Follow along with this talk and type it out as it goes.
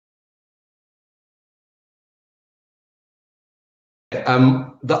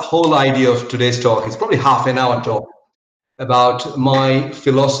The whole idea of today's talk is probably half an hour talk about my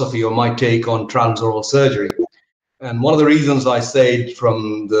philosophy or my take on transoral surgery. And one of the reasons I said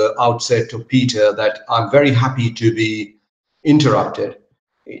from the outset to Peter that I'm very happy to be interrupted.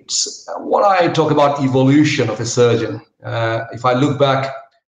 It's what I talk about evolution of a surgeon. If I look back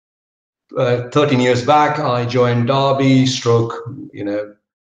 13 years back, I joined Derby,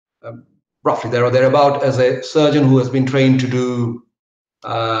 roughly there or thereabout, as a surgeon who has been trained to do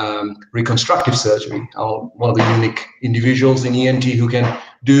reconstructive surgery. I'm one of the unique individuals in ENT who can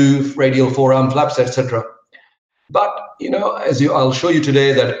do radial forearm flaps, etc. But I'll show you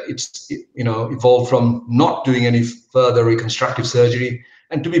today that it's evolved from not doing any further reconstructive surgery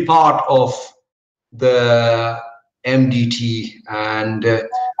and to be part of the MDT and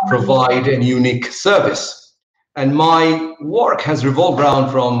provide a unique service. And my work has revolved around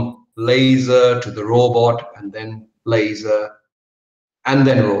from laser to the robot, and then laser, and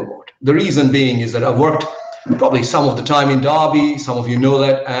then robot. The reason being is that I've worked probably some of the time in Derby, some of you know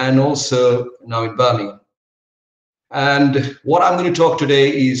that, and also now in Birmingham. And what I'm going to talk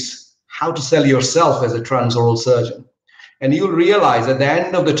today is how to sell yourself as a transoral surgeon. And you'll realize at the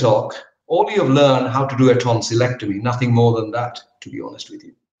end of the talk, all you have learned how to do a tonsillectomy, nothing more than that, to be honest with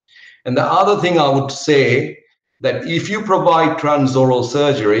you. And the other thing I would say, that if you provide transoral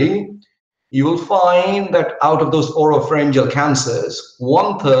surgery, you will find that out of those oropharyngeal cancers,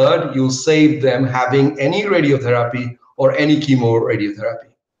 1/3 you'll save them having any radiotherapy or any chemoradiotherapy,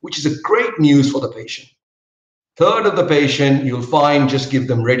 which is a great news for the patient. 1/3 of the patient you'll find just give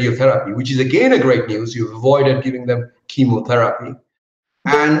them radiotherapy, which is again a great news. You've avoided giving them chemotherapy.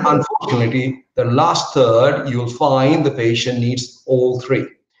 And unfortunately, the last 1/3 you'll find the patient needs all three.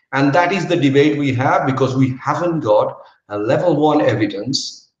 And that is the debate we have, because we haven't got a level 1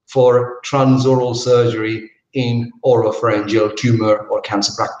 evidence for transoral surgery in oropharyngeal tumor or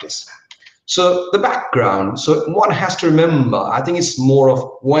cancer practice. So the background, so one has to remember, I think it's more of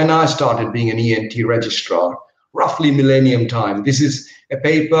when I started being an ENT registrar, roughly millennium time. This is a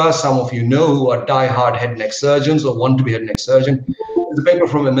paper some of you know who are die-hard head and neck surgeons or want to be head and neck surgeon. It's a paper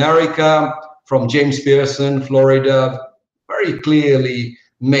from America, from James Pearson, Florida, very clearly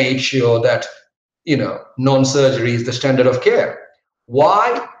made sure that, non-surgery is the standard of care.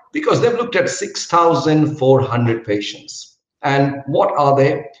 Why? Because they've looked at 6,400 patients. And what are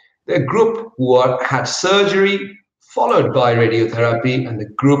they? They're a group who had surgery followed by radiotherapy, and the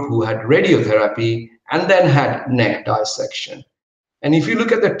group who had radiotherapy and then had neck dissection. And if you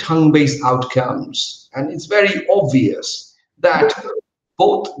look at the tongue-based outcomes, and it's very obvious that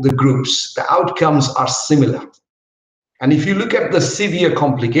both the groups, the outcomes are similar. And if you look at the severe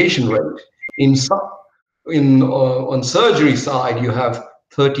complication rate, on surgery side, you have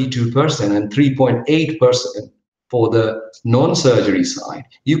 32% and 3.8% for the non-surgery side.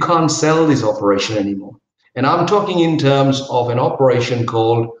 You can't sell this operation anymore. And I'm talking in terms of an operation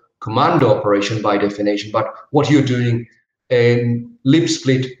called commando operation by definition, but what you're doing, a lip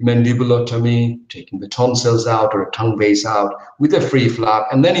split mandibulotomy, taking the tonsils out or a tongue base out with a free flap,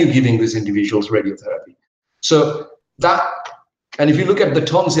 and then you're giving these individuals radiotherapy. So that, and if you look at the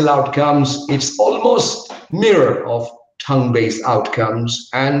tonsil outcomes, it's almost mirror of tongue-based outcomes,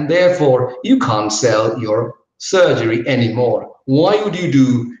 and therefore you can't sell your surgery anymore. Why would you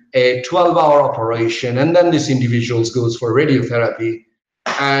do a 12-hour operation and then this individual goes for radiotherapy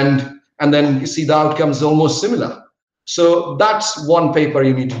and then you see the outcomes almost similar? So that's one paper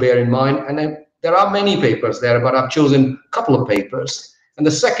you need to bear in mind. And then there are many papers there, but I've chosen a couple of papers. And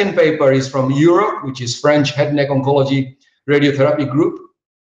the second paper is from Europe, which is French Head and Neck Oncology Radiotherapy Group.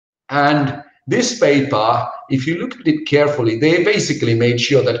 And this paper, if you look at it carefully, they basically made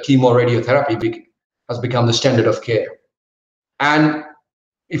sure that chemoradiotherapy has become the standard of care. And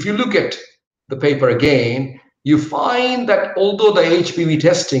if you look at the paper again, you find that although the HPV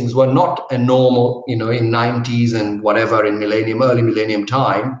testings were not a normal, in 90s and whatever in early millennium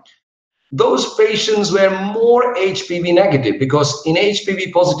time, those patients were more HPV negative, because in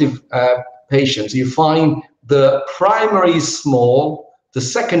HPV positive patients, you find the primary is small, the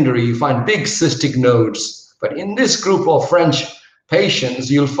secondary, you find big cystic nodes. But in this group of French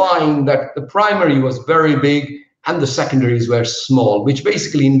patients, you'll find that the primary was very big and the secondaries were small, which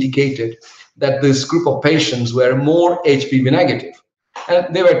basically indicated that this group of patients were more HPV negative.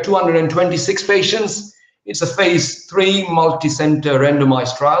 And there were 226 patients. It's a phase 3 multi-center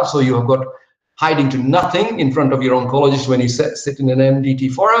randomized trial. So you have got hiding to nothing in front of your oncologist when you sit in an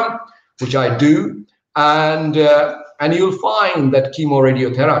MDT forum, which I do. And you'll find that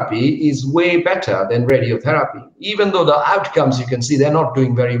chemoradiotherapy is way better than radiotherapy, even though the outcomes you can see they're not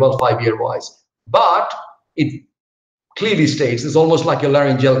doing very well 5-year wise. But clearly states it's almost like a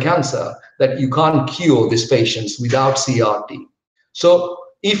laryngeal cancer, that you can't cure these patients without CRT. So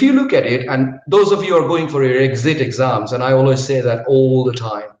if you look at it, and those of you who are going for your exit exams, and I always say that all the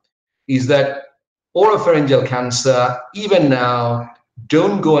time, is that oropharyngeal cancer, even now,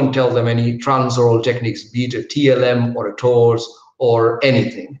 don't go and tell them any transoral techniques, be it a TLM or a TORS or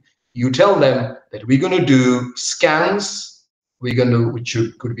anything. You tell them that we're going to do scans, we're going to, which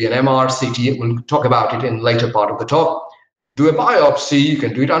could be an MR, CT, we'll talk about it in later part of the talk. Do a biopsy, you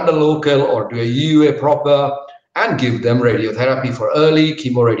can do it under local or do a UA proper, and give them radiotherapy for early,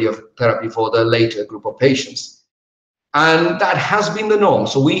 chemoradiotherapy for the later group of patients. And that has been the norm.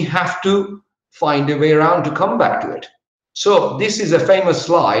 So we have to find a way around to come back to it. So this is a famous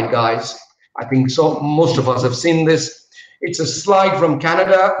slide, guys. I think so most of us have seen this. It's a slide from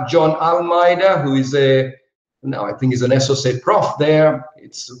Canada, John Almeida, who is now I think he's an associate prof there.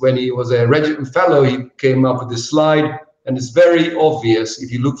 It's when he was a fellow, he came up with this slide, and it's very obvious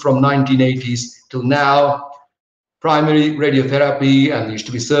if you look from 1980s till now. Primary radiotherapy, and there used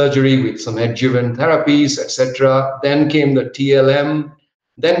to be surgery with some adjuvant therapies, etc. Then came the TLM,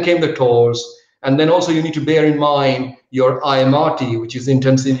 then came the TORS, and then also you need to bear in mind your IMRT, which is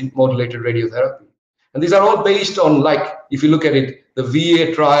intensively modulated radiotherapy. And these are all based on, like, if you look at it, the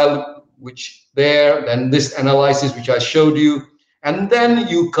VA trial, which there, then this analysis, which I showed you, and then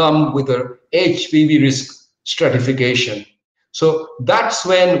you come with a HPV risk stratification. So that's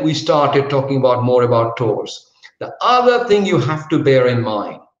when we started talking about more about TORS. The other thing you have to bear in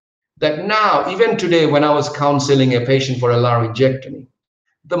mind, that now, even today, when I was counseling a patient for a laryngectomy,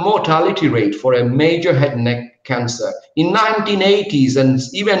 the mortality rate for a major head and neck cancer in 1980s and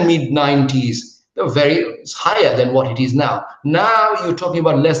even mid-90s, they were very higher than what it is now. Now you're talking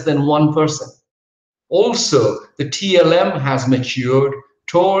about less than 1%. Also, the TLM has matured,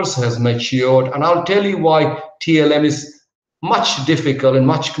 TORS has matured, and I'll tell you why TLM is much difficult and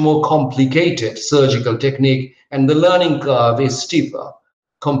much more complicated surgical technique, and the learning curve is steeper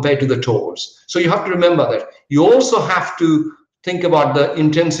compared to the TORS. So you have to remember that. You also have to think about the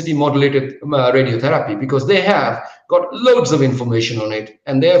intensity modulated radiotherapy, because they have got loads of information on it,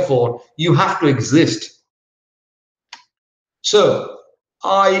 and therefore you have to exist. So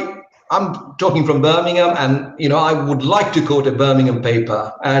I'm talking from Birmingham, and I would like to quote a Birmingham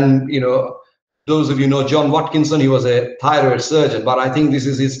paper, and those of you know John Watkinson, he was a thyroid surgeon, but I think this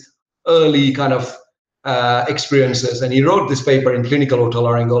is his early kind of experiences. And he wrote this paper in Clinical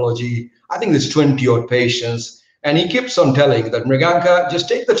Otolaryngology. I think there's 20 odd patients. And he keeps on telling that, Mriganka, just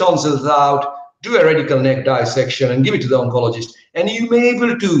take the tonsils out, do a radical neck dissection and give it to the oncologist. And you may be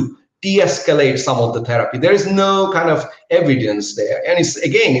able to de-escalate some of the therapy. There is no kind of evidence there. And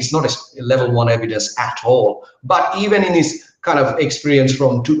it's not a level 1 evidence at all. But even in his kind of experience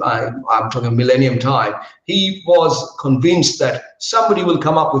from, I'm talking millennium time, he was convinced that somebody will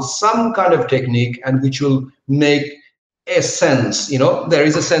come up with some kind of technique and which will make a sense, there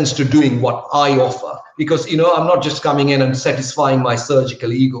is a sense to doing what I offer, because, I'm not just coming in and satisfying my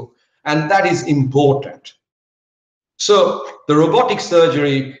surgical ego. And that is important. So the robotic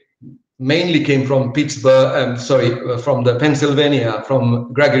surgery mainly came from Pittsburgh, from the Pennsylvania,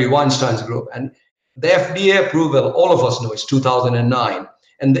 from Gregory Weinstein's group. And the FDA approval, all of us know, it's 2009.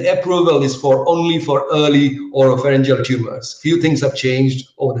 And the approval is only for early oropharyngeal tumors. Few things have changed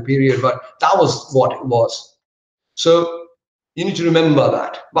over the period, but that was what it was. So you need to remember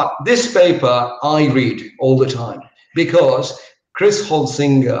that. But this paper I read all the time, because Chris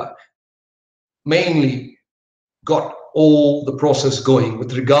Holsinger mainly got all the process going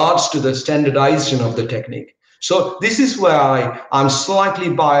with regards to the standardization of the technique. So this is where I'm slightly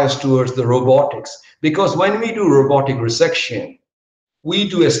biased towards the robotics, because when we do robotic resection, we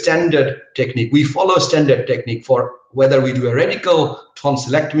do a standard technique. We follow a standard technique for whether we do a radical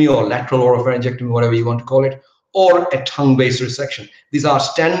tonsillectomy or lateral oropharyngectomy, whatever you want to call it, or a tongue-based resection. These are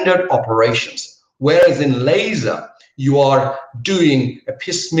standard operations. Whereas in laser, you are doing a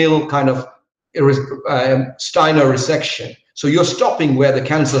piecemeal kind of Steiner resection. So you're stopping where the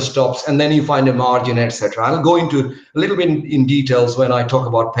cancer stops, and then you find a margin, etc. I'll go into a little bit in details when I talk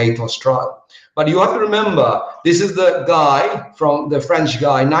about Pathos trial. But you have to remember, this is the guy from the French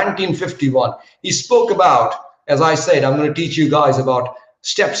guy, 1951. He spoke about, as I said, I'm going to teach you guys about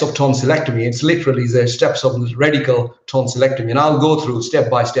steps of tonsillectomy. It's literally the steps of radical tonsillectomy. And I'll go through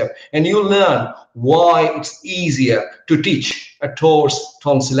step by step. And you'll learn why it's easier to teach a TORS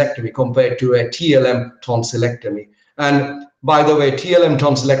tonsillectomy compared to a TLM tonsillectomy. And by the way, TLM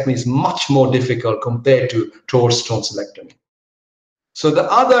tonsillectomy is much more difficult compared to TORS tonsillectomy. So the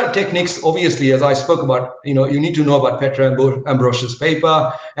other techniques, obviously, as I spoke about, you need to know about Petra Ambrosch's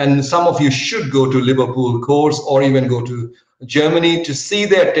paper, and some of you should go to Liverpool course or even go to Germany to see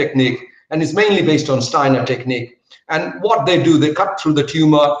their technique. And it's mainly based on Steiner technique. And what they do, they cut through the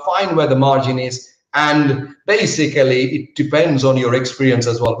tumor, find where the margin is, and basically it depends on your experience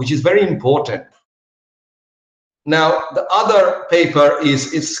as well, which is very important. Now, the other paper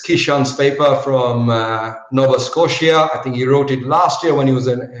is Kishan's paper from Nova Scotia. I think he wrote it last year when he was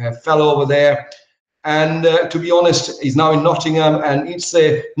a fellow over there. And to be honest, he's now in Nottingham, and it's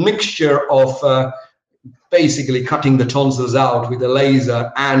a mixture of basically cutting the tonsils out with a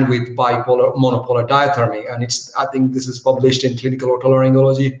laser and with bipolar monopolar diathermy. And I think this is published in Clinical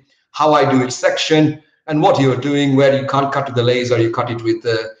Otolaryngology, how I do it section, and what you're doing, where you can't cut with the laser, you cut it with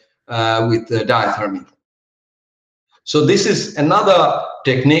the diathermy. So this is another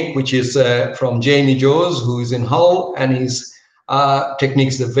technique, which is from Jamie Joes, who is in Hull, and his technique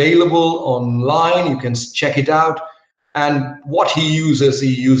is available online. You can check it out. And what he uses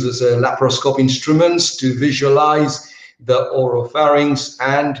laparoscope instruments to visualize the oropharynx,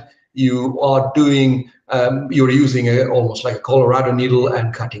 and you are doing, you're using almost like a Colorado needle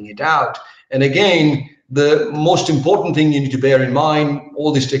and cutting it out. And again, the most important thing you need to bear in mind,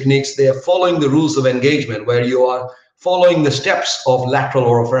 all these techniques, they are following the rules of engagement, where you are following the steps of lateral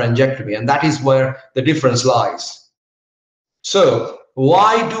oropharyngectomy, and that is where the difference lies. So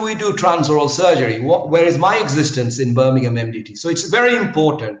why do we do transoral surgery? Where is my existence in Birmingham MDT? So it's very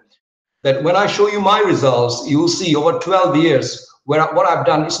important that when I show you my results, you will see over 12 years what I've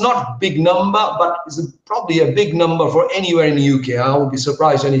done. It's not a big number, but it's probably a big number for anywhere in the UK. I would be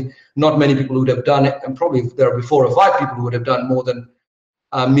surprised not many people would have done it, and probably if there are 4 or 5 people who would have done more than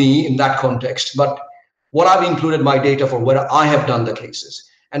me in that context. But what I've included my data for where I have done the cases.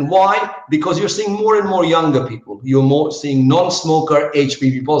 And why? Because you're seeing more and more younger people. You're more seeing non-smoker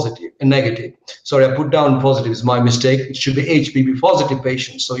HPV positive and negative. Sorry, I put down positive, is my mistake. It should be HPV positive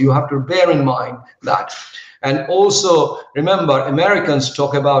patients. So you have to bear in mind that. And also remember, Americans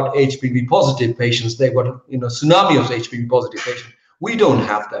talk about HPV positive patients. They've got a tsunami of HPV positive patients. We don't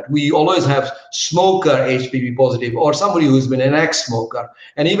have that. We always have smoker HPV positive or somebody who's been an ex-smoker.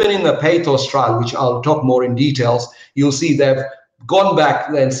 And even in the Pathos trial, which I'll talk more in details, you'll see they've gone back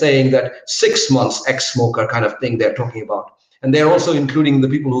and saying that 6 months ex-smoker kind of thing they're talking about. And they're also including the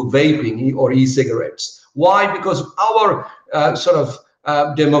people who vaping or e-cigarettes. Why? Because our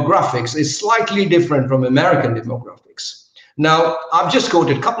demographics is slightly different from American demographics. Now, I've just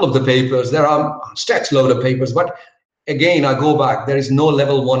quoted a couple of the papers. There are stacks load of papers, but again, I go back, there is no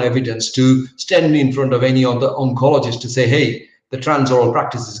level 1 evidence to stand in front of any of the oncologists to say, hey, the transoral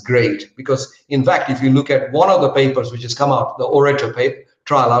practice is great. Because in fact, if you look at one of the papers which has come out, the Orator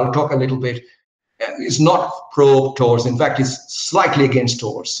trial, I'll talk a little bit, is not pro-TORS. In fact, it's slightly against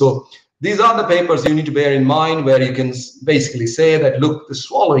TORS. So these are the papers you need to bear in mind, where you can basically say that, look, the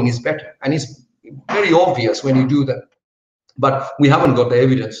swallowing is better. And it's very obvious when you do that. But we haven't got the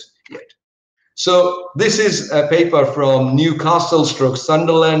evidence yet. So this is a paper from Newcastle /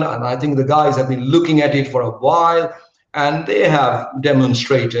 Sunderland, and I think the guys have been looking at it for a while, and they have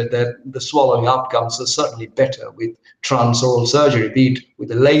demonstrated that the swallowing outcomes are certainly better with transoral surgery, be it with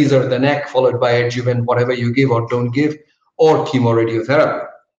the laser at the neck followed by adjuvant, whatever you give or don't give, or chemoradiotherapy.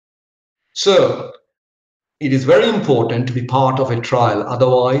 So it is very important to be part of a trial.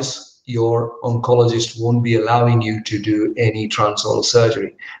 Otherwise, your oncologist won't be allowing you to do any transoral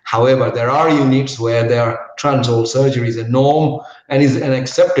surgery. However, there are units where their transoral surgery is a norm and is an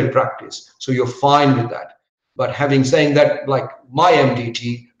accepted practice. So you're fine with that. But having saying that, like my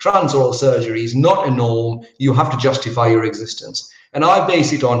MDT, transoral surgery is not a norm. You have to justify your existence. And I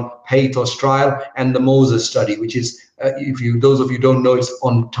base it on Pathos trial and the Moses study, which is, those of you don't know, it's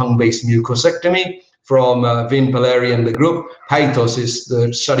on tongue-based mucosectomy from Vin Polari and the group. Pathos is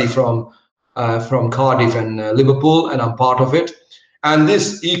the study from Cardiff and Liverpool, and I'm part of it. And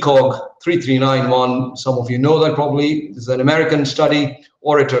this ECOG 3391, some of you know that probably, is an American study,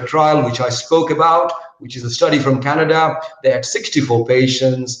 Orator trial, which I spoke about, which is a study from Canada. They had 64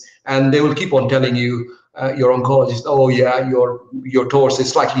 patients, and they will keep on telling you, your oncologist, oh yeah, your TORS is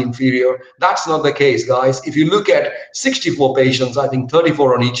slightly inferior. That's not the case, guys. If you look at 64 patients, I think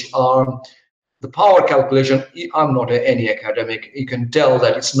 34 on each arm, the power calculation, I'm not any academic. You can tell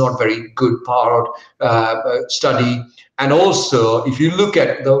that it's not very good powered study. And also, if you look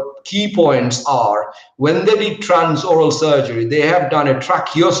at the key points are, when they did transoral surgery, they have done a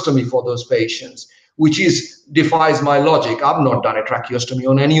tracheostomy for those patients. which defies my logic. I've not done a tracheostomy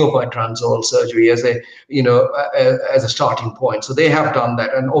on any of my transoral surgery as a starting point. So they have done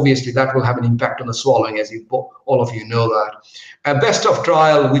that, and obviously that will have an impact on the swallowing, as all of you know that. Best of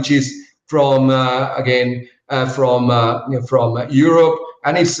trial, which is from from Europe,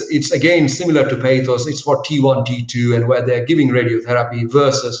 and it's again similar to pathos. It's for T1, T2, and where they're giving radiotherapy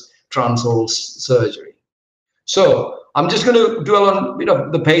versus transoral surgery. So I'm just going to dwell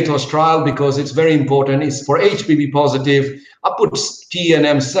on the pathos trial because it's very important. It's for HPV positive. I put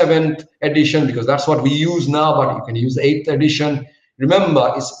TNM 7th edition because that's what we use now, but you can use 8th edition.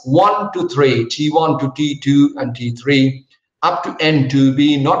 Remember, it's 1 to 3, T1 to T2 and T3, up to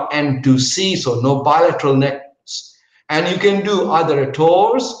N2B, not N2C, so no bilateral necks. And you can do either a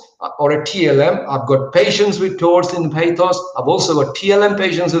TORS or a TLM. I've got patients with TORS in the pathos. I've also got TLM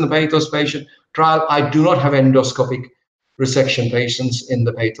patients in the pathos patient trial. I do not have endoscopic resection patients in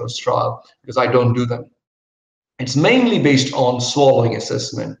the pathos trial because I don't do them. It's mainly based on swallowing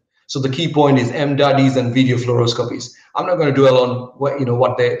assessment. So the key point is MDADs and video fluoroscopies. I'm not going to dwell on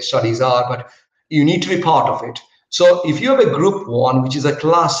what the studies are, but you need to be part of it. So if you have a group 1, which is a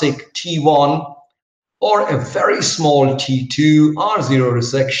classic T1 or a very small T2, R0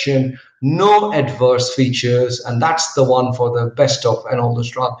 resection, no adverse features, and that's the one for the best of and all this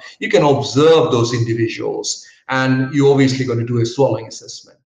trial, you can observe those individuals, and you're obviously going to do a swallowing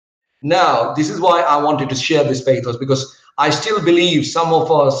assessment. Now, this is why I wanted to share this pathos, because I still believe some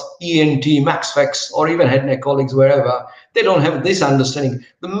of us ENT, MaxFex, or even head neck colleagues, wherever, they don't have this understanding.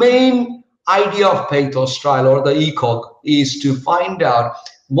 The main idea of pathos trial or the ECOG is to find out,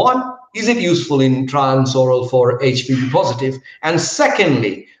 one, is it useful in transoral for HPV positive? And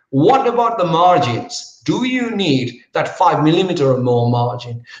secondly, what about the margins? Do you need that 5 millimeter or more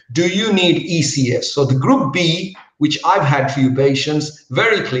margin? Do you need ECS? So the group B, which I've had few patients,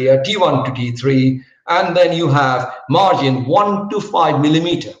 very clear, T1 to T3, and then you have margin 1 to 5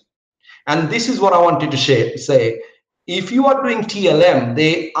 millimeter. And this is what I wanted to say. If you are doing TLM,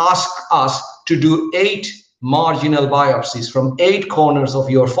 they ask us to do 8 marginal biopsies from 8 corners of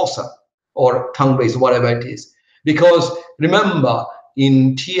your fossa or tongue base, whatever it is. Because remember,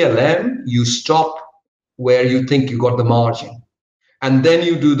 in TLM, you stop where you think you got the margin, and then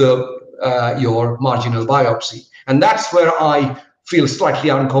you do your marginal biopsy. And that's where I feel slightly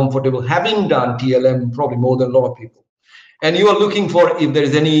uncomfortable, having done TLM probably more than a lot of people. And you are looking for if there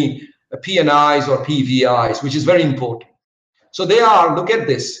is any PNIs or PVIs, which is very important. So they are, look at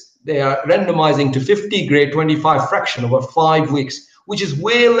this, they are randomizing to 50 gray 25 fraction over 5 weeks, which is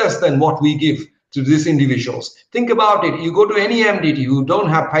way less than what we give to these individuals. Think about it. You go to any MDT who don't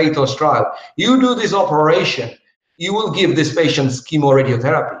have pathos trial, you do this operation, you will give this patient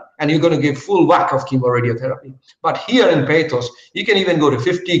chemoradiotherapy, and you're going to give full whack of chemoradiotherapy. But here in pathos, you can even go to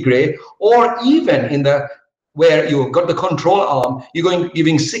 50 gray, or even in the where you've got the control arm, you're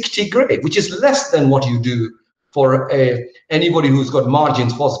giving 60 gray, which is less than what you do for anybody who's got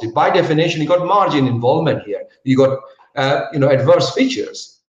margins positive. By definition, you got margin involvement here. You got adverse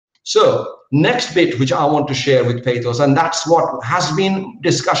features. So next bit, which I want to share with pathos, and that's what has been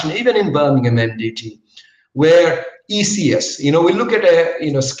discussion even in Birmingham MDT, where ECS, we look at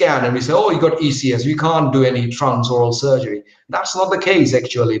a scan and we say, oh, you got ECS, we can't do any transoral surgery. That's not the case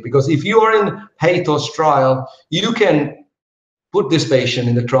actually, because if you are in pathos trial, you can put this patient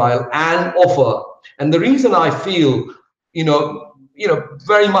in the trial and offer. And the reason I feel,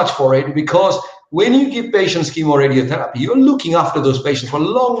 very much for it, because when you give patients chemoradiotherapy, you're looking after those patients for a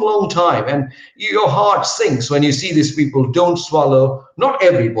long, long time. And your heart sinks when you see these people don't swallow. Not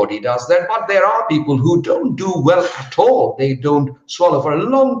everybody does that, but there are people who don't do well at all. They don't swallow for a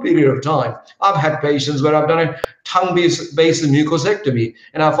long period of time. I've had patients where I've done a tongue-based mucosectomy,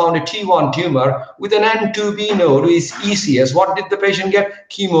 and I found a T1 tumor with an N2B node with ECS. What did the patient get?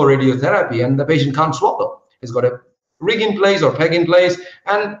 Chemoradiotherapy, and the patient can't swallow. He's got a rig in place or peg in place,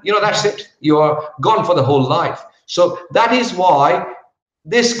 and that's it. You are gone for the whole life. So that is why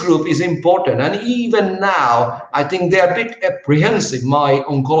this group is important. And even now, I think they're a bit apprehensive, my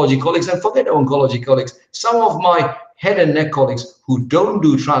oncology colleagues, and forget oncology colleagues, some of my head and neck colleagues who don't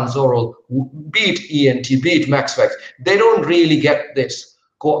do transoral, be it ENT, be it MaxFex, they don't really get this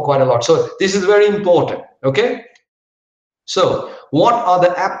quite a lot. So this is very important, okay? So what are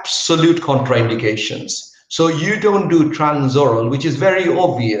the absolute contraindications? So you don't do transoral, which is very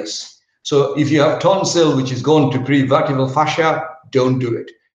obvious. So if you have tonsil, which is going to prevertebral fascia, don't do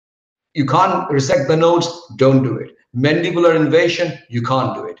it. You can't resect the nodes, don't do it. Mandibular invasion, you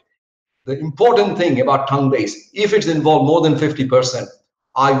can't do it. The important thing about tongue base, if it's involved more than 50%,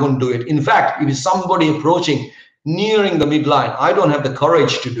 I won't do it. In fact, if it's somebody approaching, nearing the midline, I don't have the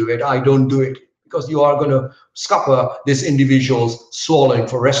courage to do it. I don't do it. because you are going to scupper this individual's swallowing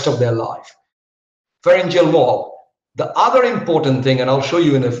for the rest of their life. Pharyngeal wall. The other important thing, and I'll show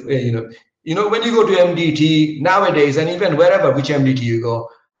you in a, when you go to MDT nowadays, and even wherever, which MDT you go,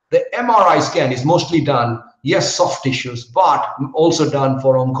 the MRI scan is mostly done, yes, soft tissues, but also done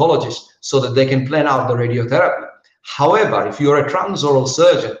for oncologists so that they can plan out the radiotherapy. However, if you're a transoral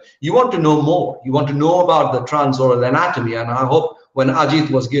surgeon, you want to know more. You want to know about the transoral anatomy. And I hope when Ajit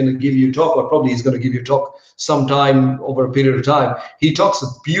was going to give you a talk, or probably he's going to give you a talk sometime over a period of time, he talks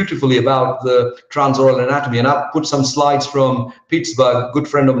beautifully about the transoral anatomy. And I've put some slides from Pittsburgh. A good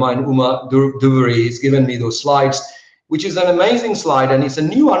friend of mine, Uma Duveri, has given me those slides, which is an amazing slide. And it's a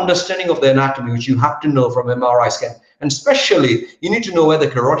new understanding of the anatomy, which you have to know from MRI scan. And especially, you need to know where the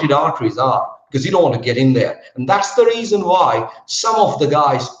carotid arteries are, because you don't want to get in there. And that's the reason why some of the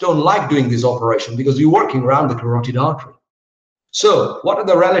guys don't like doing this operation, because you're working around the carotid artery. So what are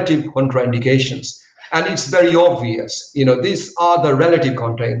the relative contraindications? And it's very obvious. These are the relative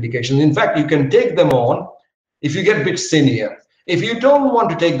contraindications. In fact, you can take them on if you get a bit senior. If you don't want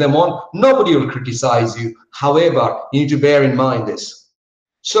to take them on, nobody will criticize you. However, you need to bear in mind this.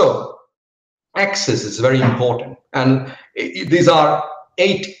 So access is very important. And these are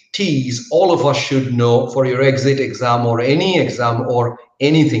 8 T's all of us should know for your exit exam or any exam or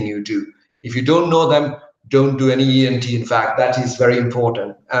anything you do. If you don't know them, don't do any ENT. In fact, that is very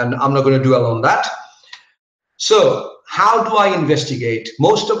important. And I'm not going to dwell on that. So how do I investigate?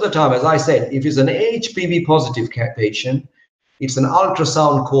 Most of the time, as I said, if it's an HPV positive patient, it's an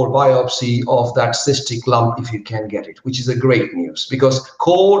ultrasound core biopsy of that cystic lump if you can get it, which is a great news, because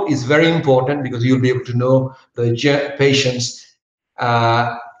core is very important, because you'll be able to know the patient's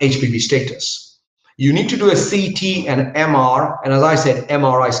HPV status. You need to do a CT and MR, and as I said,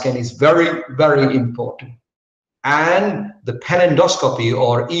 MRI scan is very, very important. And the penendoscopy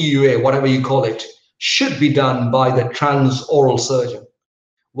or EUA, whatever you call it, should be done by the transoral surgeon.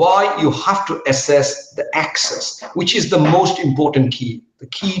 Why? You have to assess the access, which is the most important key, the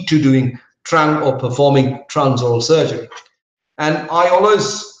key to doing performing transoral surgery. And I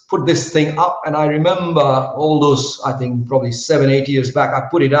always put this thing up, and I remember all those, I think probably 7-8 years back, I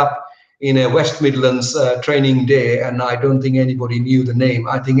put it up in a West Midlands training day, and I don't think anybody knew the name.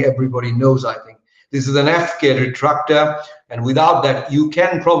 I think everybody knows, I think. This is an FK retractor, and without that, you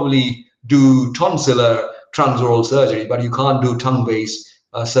can probably do tonsillar transoral surgery, but you can't do tongue-based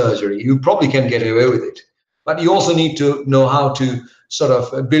surgery. You probably can get away with it. But you also need to know how to sort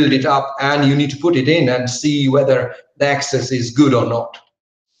of build it up, and you need to put it in and see whether the access is good or not.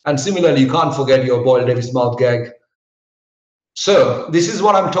 And similarly, you can't forget your Boyle-Davis mouth gag. So this is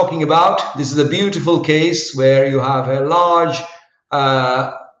what I'm talking about. This is a beautiful case where you have a large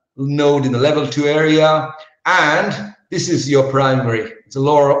node in the level 2 area, and this is your primary. It's the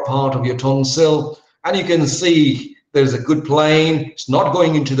lower part of your tonsil, and you can see there's a good plane. It's not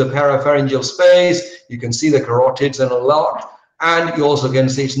going into the parapharyngeal space. You can see the carotids and a lot, and you also can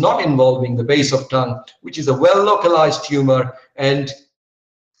see it's not involving the base of tongue, which is a well-localized tumor. And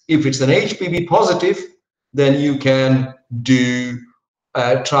if it's an HPV positive, then you can do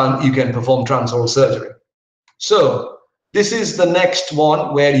you can perform transoral surgery. So this is the next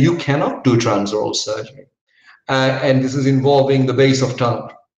one where you cannot do transoral surgery, and this is involving the base of tongue.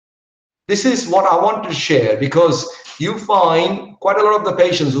 This is what I want to share, because you find quite a lot of the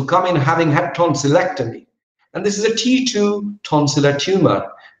patients who come in having had tonsillectomy, and this is a T2 tonsillar tumor,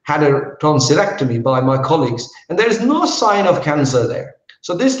 had a tonsillectomy by my colleagues, and there is no sign of cancer there.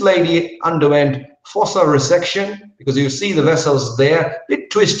 So this lady underwent fossa resection, because you see the vessels there, a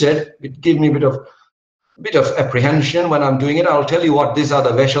bit twisted. It gave me a bit of apprehension when I'm doing it. I'll tell you what this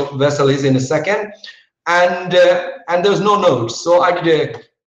other vessel is in a second. And there was no nodes. So I did a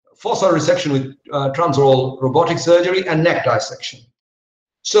fossa resection with transoral robotic surgery and neck dissection.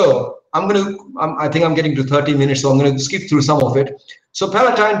 So I think I'm getting to 30 minutes, so I'm going to skip through some of it. So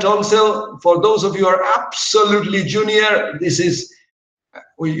palatine tonsil, for those of you who are absolutely junior, this is,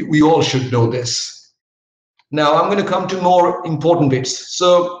 we all should know this. Now I'm going to come to more important bits.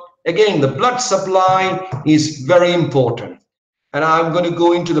 So again, the blood supply is very important, and I'm going to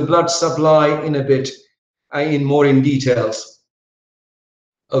go into the blood supply in a bit, in details.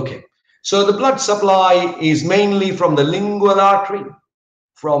 Okay, so the blood supply is mainly from the lingual artery,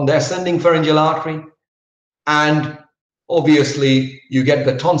 from the ascending pharyngeal artery, and obviously you get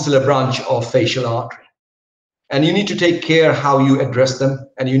the tonsillar branch of facial artery. And you need to take care how you address them,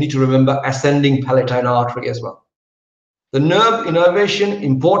 and you need to remember ascending palatine artery as well. The nerve innervation,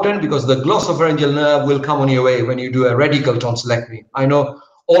 important, because the glossopharyngeal nerve will come on your way when you do a radical tonsillectomy. I know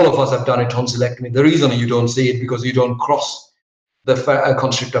all of us have done a tonsillectomy. The reason you don't see it because you don't cross the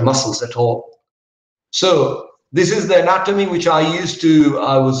constrictor muscles at all. So this is the anatomy which I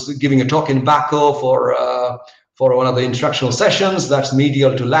was giving a talk in Baco for one of the instructional sessions. That's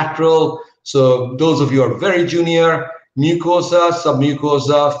medial to lateral. So those of you who are very junior, mucosa,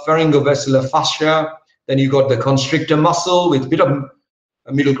 submucosa, pharyngovascular fascia. Then you got the constrictor muscle with a bit of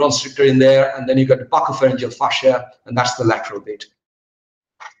a middle constrictor in there, and then you got the buccopharyngeal fascia, and that's the lateral bit.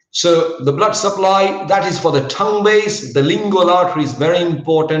 So the blood supply, that is for the tongue base. The lingual artery is very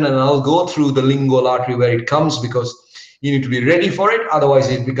important, and I'll go through the lingual artery where it comes, because you need to be ready for it. Otherwise,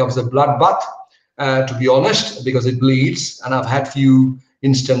 it becomes a bloodbath, to be honest, because it bleeds, and I've had few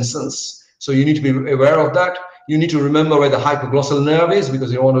instances. So you need to be aware of that. You need to remember where the hypoglossal nerve is,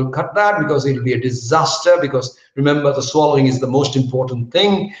 because you don't want to cut that, because it'll be a disaster. Because remember, the swallowing is the most important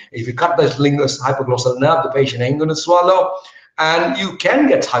thing. If you cut the hypoglossal nerve, the patient ain't going to swallow. And you can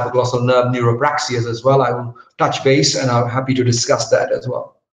get hypoglossal nerve neuropraxias as well. I will touch base, and I'm happy to discuss that as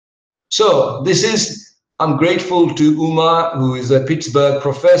well. So this is, I'm grateful to Uma, who is a Pittsburgh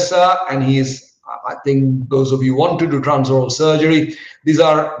professor, and he's, I think those of you want to do transoral surgery, these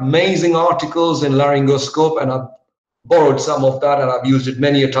are amazing articles in laryngoscope, and I've borrowed some of that, and I've used it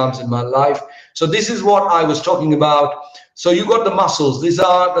many a times in my life. So this is what I was talking about. So you got the muscles. These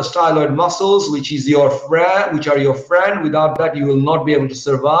are the styloid muscles, which are your friend. Without that, you will not be able to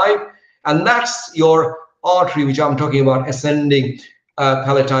survive. And that's your artery, which I'm talking about, ascending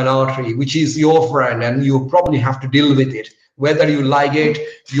palatine artery, which is your friend, and you probably have to deal with it, whether you ligate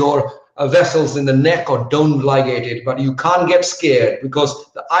your vessels in the neck or don't ligate it. But you can't get scared,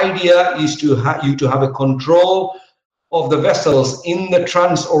 because the idea is to have a control of the vessels in the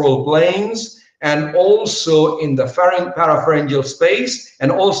transoral planes, and also in the parapharyngeal space,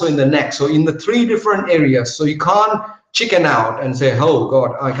 and also in the neck. So in the 3 different areas. So you can't chicken out and say, oh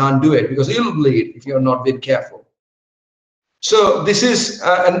God, I can't do it, because it'll bleed if you're not being careful. So this is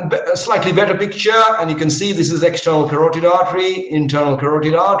a slightly better picture, and you can see this is external carotid artery, internal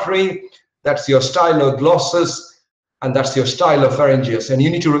carotid artery. That's your styloglossus, and that's your stylopharyngeus. And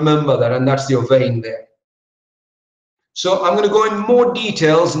you need to remember that, and that's your vein there. So I'm going to go in more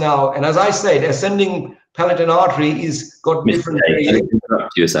details now. And as I said, ascending palatine artery is got different. Can I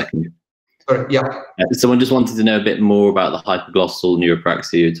interrupt you a second? Sorry, yeah. Someone just wanted to know a bit more about the hypoglossal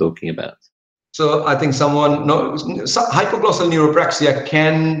neuropraxia you're talking about. So I think someone knows hypoglossal neuropraxia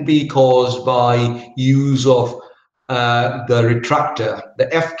can be caused by use of the retractor. The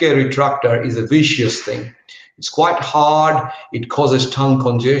FK retractor is a vicious thing. It's quite hard. It causes tongue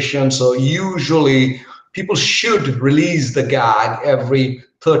congestion. So usually people should release the gag every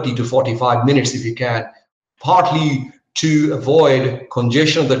 30 to 45 minutes if you can, partly to avoid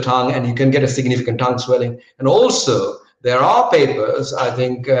congestion of the tongue, and you can get a significant tongue swelling. And also, there are papers, I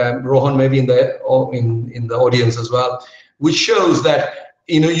think Rohan may be in the audience as well, which shows that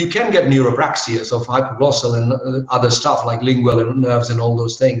you can get neuropraxias of hypoglossal and other stuff like lingual nerves and all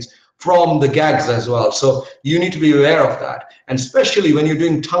those things from the gags as well. So you need to be aware of that. And especially when you're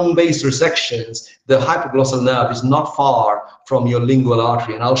doing tongue-based resections, the hypoglossal nerve is not far from your lingual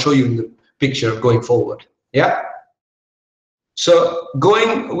artery. And I'll show you in the picture going forward. Yeah. So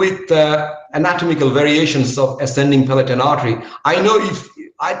going with the anatomical variations of ascending palatine artery, I know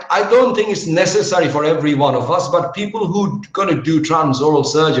I don't think it's necessary for every one of us, but people who are going to do transoral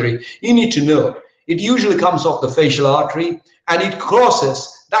surgery, you need to know. It usually comes off the facial artery, and it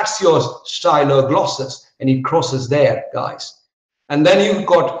crosses. That's your styloglossus, and it crosses there, guys. And then you've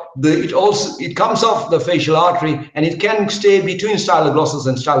got it comes off the facial artery, and it can stay between styloglossus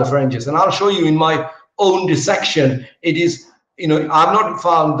and stylopharyngeus. And I'll show you in my own dissection. It is, I've not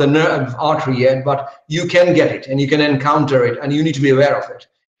found the nerve artery yet, but you can get it, and you can encounter it, and you need to be aware of it.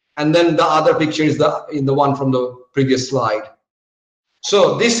 And then the other picture is the one from the previous slide.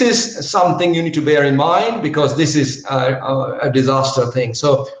 So this is something you need to bear in mind, because this is a disaster thing.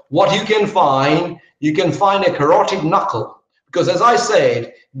 So what you can find a carotid knuckle, because as I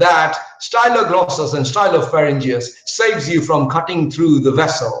said, that styloglossus and stylopharyngeus saves you from cutting through the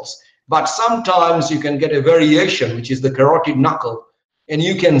vessels. But sometimes you can get a variation, which is the carotid knuckle, and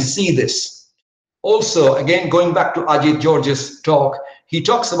you can see this. Also, again, going back to Ajit George's talk, he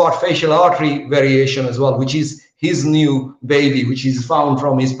talks about facial artery variation as well, which is his new baby, which is found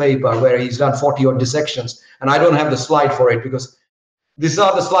from his paper where he's done 40-odd dissections. And I don't have the slide for it, because these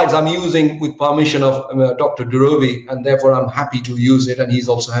are the slides I'm using with permission of Dr. Durovi, and therefore I'm happy to use it, and he's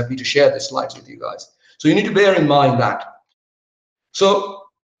also happy to share the slides with you guys. So you need to bear in mind that. So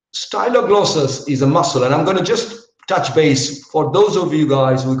styloglossus is a muscle, and I'm going to just touch base for those of you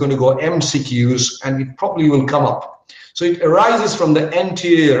guys who are going to go MCQs, and it probably will come up. So it arises from the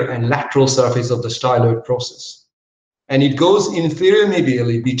anterior and lateral surface of the styloid process. And it goes inferior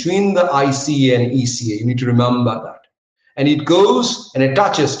medially between the ICA and ECA. You need to remember that. And it goes and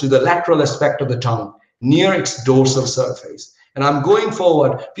attaches to the lateral aspect of the tongue near its dorsal surface. And I'm going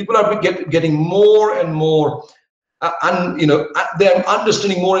forward. People are getting more and more, they're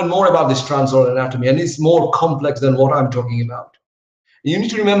understanding more and more about this transoral anatomy, and it's more complex than what I'm talking about. You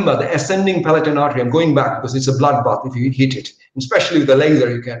need to remember the ascending palatine artery. I'm going back because it's a bloodbath if you hit it, especially with the laser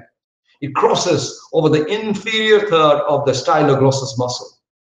you can. It crosses over the inferior third of the styloglossus muscle,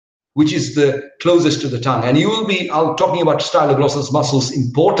 which is the closest to the tongue. And you will be, I'll talking about styloglossus muscle's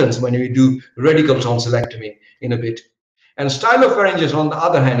importance when you do radical tonsillectomy in a bit. And stylopharyngeus, on the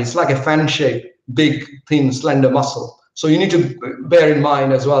other hand, it's like a fan-shaped, big, thin, slender muscle. So you need to bear in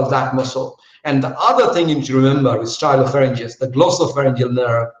mind as well that muscle. And the other thing you need to remember with stylopharyngeus, the glossopharyngeal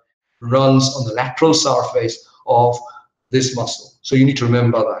nerve runs on the lateral surface of this muscle. So you need to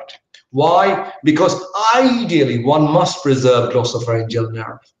remember that. Why? Because ideally, one must preserve glossopharyngeal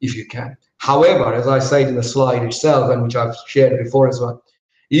nerve if you can. However, as I said in the slide itself, and which I've shared before as well,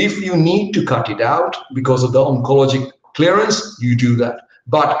 if you need to cut it out because of the oncologic clearance, you do that.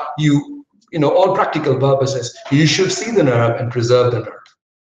 But all practical purposes, you should see the nerve and preserve the nerve.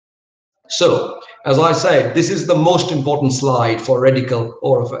 So, as I said, this is the most important slide for radical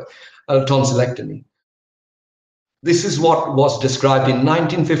tonsillectomy. This is what was described in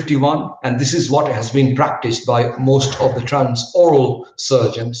 1951, and this is what has been practiced by most of the transoral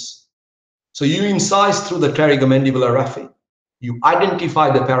surgeons. So you incise through the pterygomandibular raphe. You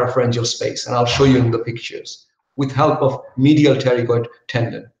identify the parapharyngeal space, and I'll show you in the pictures, with help of medial pterygoid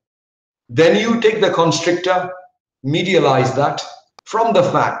tendon. Then you take the constrictor, medialize that from the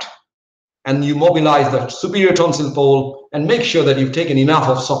fat, and you mobilize the superior tonsil pole and make sure that you've taken enough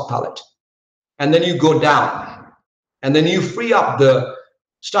of soft palate. And then you go down, and then you free up the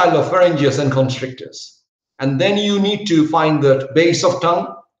stylopharyngeus and constrictors. And then you need to find the base of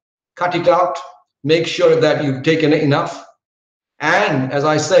tongue, cut it out, make sure that you've taken enough. And as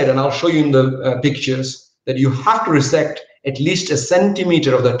I said, and I'll show you in the pictures, that you have to resect at least 1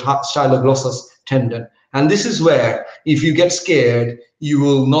 centimeter of the styloglossus tendon. And this is where, if you get scared, you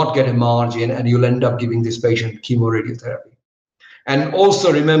will not get a margin and you'll end up giving this patient chemoradiotherapy. And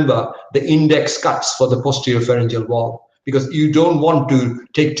also remember the index cuts for the posterior pharyngeal wall, because you don't want to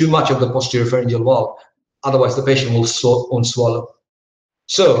take too much of the posterior pharyngeal wall. Otherwise, the patient won't swallow.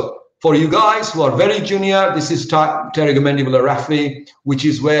 So for you guys who are very junior, this is pterygomandibular raphe, which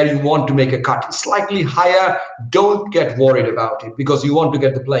is where you want to make a cut slightly higher. Don't get worried about it because you want to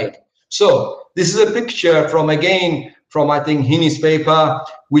get the plate. So this is a picture from I think Heaney's paper,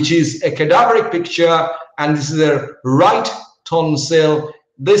 which is a cadaveric picture, and this is a right tonsil.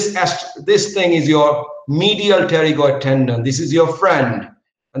 This thing is your medial pterygoid tendon. This is your friend,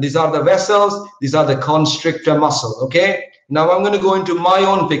 and these are the vessels. These are the constrictor muscle. Okay. Now I'm going to go into my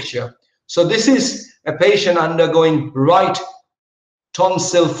own picture. So this is a patient undergoing right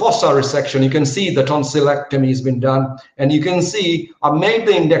tonsil fossa resection. You can see the tonsillectomy has been done, and you can see I made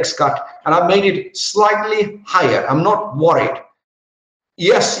the index cut and I made it slightly higher. I'm not worried.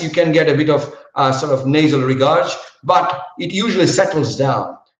 Yes, you can get a bit of sort of nasal regurg, but it usually settles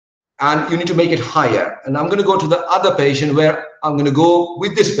down, and you need to make it higher. And I'm going to go to the other patient, where I'm going to go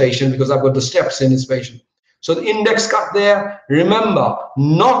with this patient because I've got the steps in this patient. So the index cut there. Remember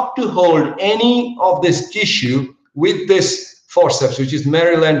not to hold any of this tissue with this forceps, which is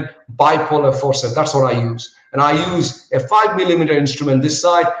Maryland bipolar forceps. That's what I use. And I use a 5mm instrument this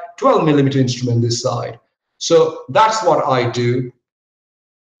side, 12mm instrument this side. So that's what I do.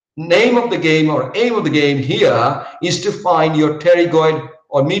 Name of the game, or aim of the game here, is to find your pterygoid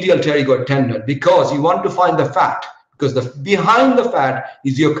or medial pterygoid tendon, because you want to find the fat, because behind the fat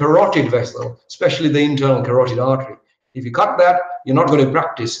is your carotid vessel, especially the internal carotid artery. If you cut that, you're not going to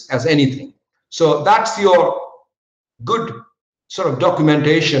practice as anything. So that's your good sort of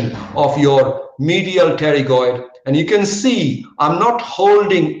documentation of your medial pterygoid. And you can see I'm not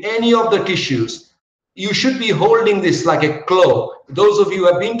holding any of the tissues. You should be holding this like a claw. Those of you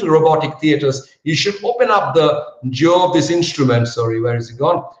who have been to robotic theaters, you should open up the jaw of this instrument. Sorry, where is it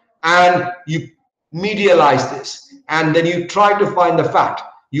gone? And you medialize this. And then you try to find the fat.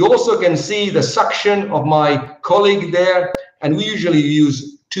 You also can see the suction of my colleague there. And we usually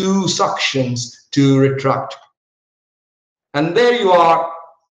use 2 suctions to retract. And there you are,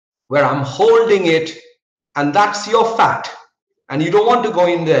 where I'm holding it, and that's your fat. And you don't want to go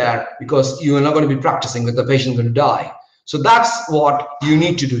in there because you are not going to be practicing with the patient going to die. So that's what you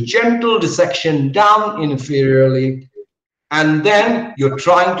need to do. Gentle dissection down inferiorly. And then you're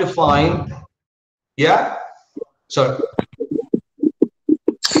trying to find, yeah? Sorry.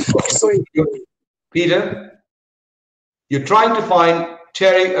 Peter? You're trying to find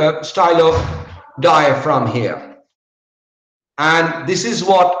stylo diaphragm here. And this is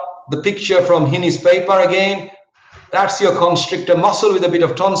what the picture from Hinney's paper again. That's your constrictor muscle with a bit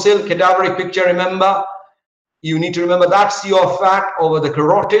of tonsil, cadaveric picture, remember. You need to remember that's your fat over the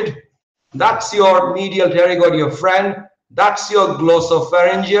carotid. That's your medial pterygoid, your friend. That's your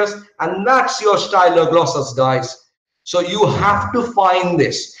glossopharyngeus, and that's your styloglossus, guys. So you have to find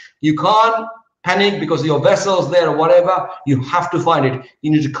this. You can't panic because your vessel's there or whatever. You have to find it.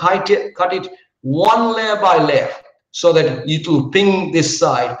 You need to cut it one layer by layer so that it will ping this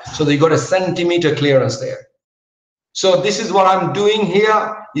side, so that you got a centimeter clearance there. So this is what I'm doing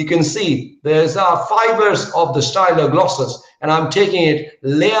here. You can see there's fibers of the styloglossus, and I'm taking it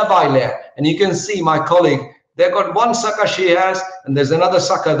layer by layer. And you can see my colleague, they've got one sucker she has, and there's another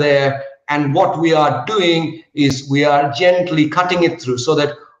sucker there. And what we are doing is we are gently cutting it through so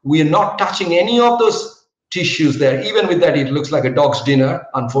that we are not touching any of those tissues there. Even with that, it looks like a dog's dinner,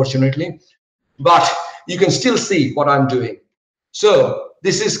 unfortunately. But you can still see what I'm doing. So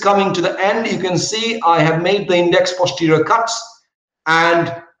this is coming to the end. You can see I have made the index posterior cuts,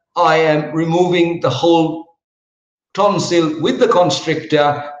 and I am removing the whole tonsil with the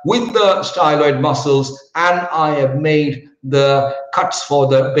constrictor, with the styloid muscles, and I have made the cuts for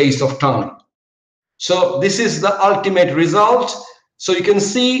the base of tongue. So this is the ultimate result. So you can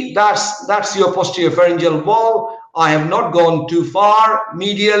see that's your posterior pharyngeal wall. I have not gone too far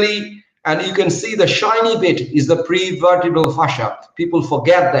medially. And you can see the shiny bit is the prevertebral fascia. People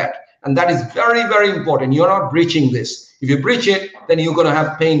forget that. And that is very, very important. You're not breaching this. If you breach it, then you're going to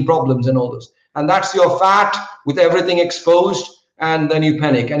have pain problems and all those. And that's your fat with everything exposed. And then you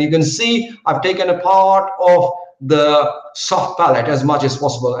panic. And you can see I've taken a part of the soft palate as much as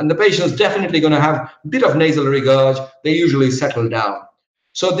possible. And the patient is definitely going to have a bit of nasal regurg. They usually settle down.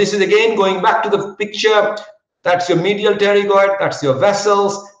 So this is again going back to the picture. That's your medial pterygoid. That's your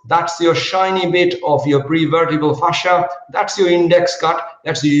vessels. That's your shiny bit of your prevertebral fascia. That's your index cut.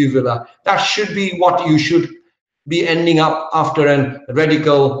 That's the uvula. That should be what you should be ending up after a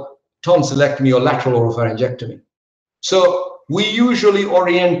radical tonsillectomy or lateral oropharyngectomy. So we usually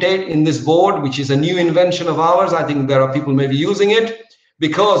orientate in this board, which is a new invention of ours. I think there are people maybe using it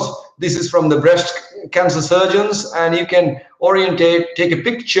because this is from the breast cancer surgeons, and you can orientate, take a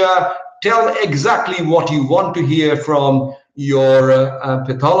picture, tell exactly what you want to hear from your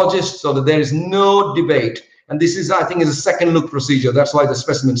pathologist, so that there is no debate. And this is, I think, is a second look procedure. That's why the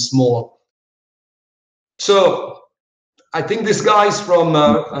specimen is small. So I think this guy's from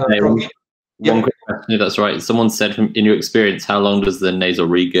one quick question, if that's right. Someone said, from in your experience, how long does the nasal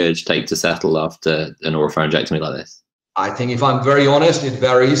regurg take to settle after an oropharyngectomy like this? I think, if I'm very honest, it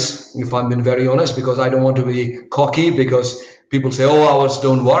varies. If I'm being very honest, because I don't want to be cocky, because people say, oh, ours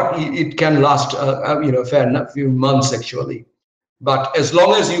don't work. It can last, a few months actually. But as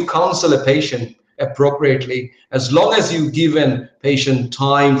long as you counsel a patient appropriately, as long as you give a patient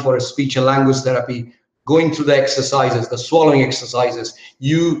time for a speech and language therapy, going through the exercises, the swallowing exercises,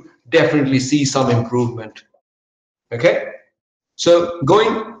 you definitely see some improvement. Okay? So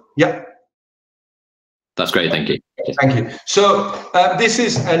yeah. That's great, thank you. Thank you. So this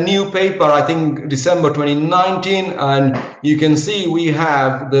is a new paper, I think December 2019, and you can see we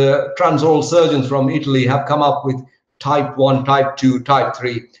have the transoral surgeons from Italy have come up with type 1, type 2, type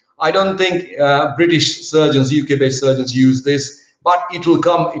 3. I don't think British surgeons, UK-based surgeons use this, but it will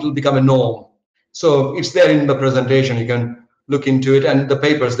become a norm. So it's there in the presentation. You can look into it, and the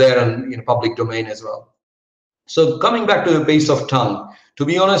paper's there in public domain as well. So coming back to the base of tongue, to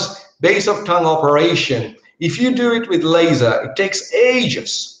be honest, base of tongue operation, if you do it with laser, it takes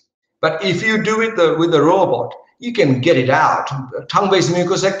ages. But if you do it with the robot, you can get it out. Tongue-based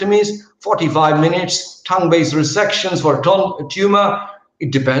mucosectomies, 45 minutes. Tongue-based resections for a tumor,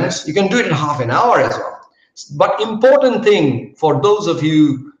 it depends. You can do it in half an hour as well. But important thing for those of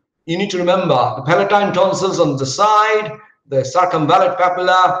you, you need to remember the palatine tonsils on the side, the circumvallate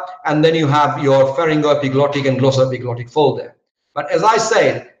papilla, and then you have your pharyngoepiglottic and glossoepiglottic fold there. But as I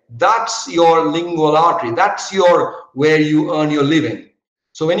said, that's your lingual artery. That's where you earn your living.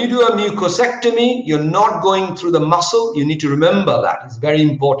 So when you do a mucosectomy, you're not going through the muscle. You need to remember that. It's very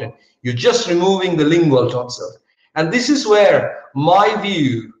important. You're just removing the lingual tonsil. And this is where my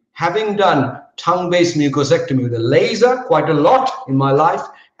view, having done tongue-based mucosectomy with a laser quite a lot in my life,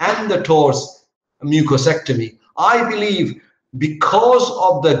 and the TORS mucosectomy, I believe because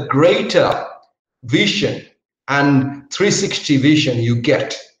of the greater vision and 360 vision you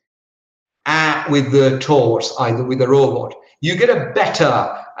get with the TORS, either with the robot, you get a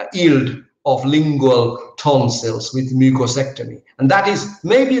better yield of lingual tonsils with mucosectomy. And that is,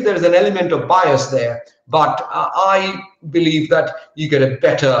 maybe there's an element of bias there, but I believe that you get a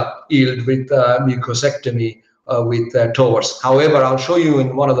better yield with mucosectomy with TORS. However, I'll show you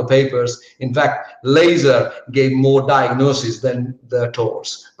in one of the papers, in fact, laser gave more diagnosis than the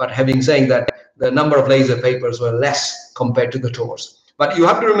TORS. But having saying that, the number of laser papers were less compared to the TORS. But you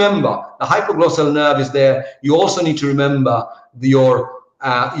have to remember, the hypoglossal nerve is there. You also need to remember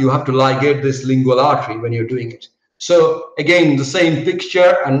you have to ligate this lingual artery when you're doing it. So again, the same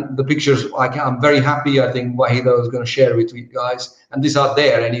picture, and the pictures, I'm very happy. I think Wahida was going to share with you guys, and these are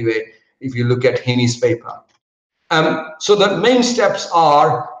there anyway, if you look at Heaney's paper. So the main steps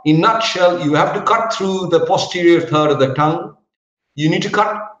are, in nutshell, you have to cut through the posterior third of the tongue. You need to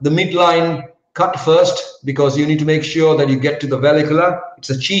cut the midline cut first, because you need to make sure that you get to the vallicular. It's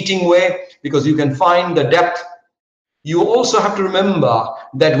a cheating way because you can find the depth. You also have to remember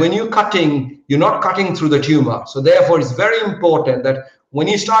that when you're cutting, you're not cutting through the tumor. So therefore, it's very important that when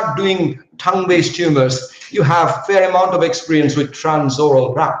you start doing tongue-based tumors, you have fair amount of experience with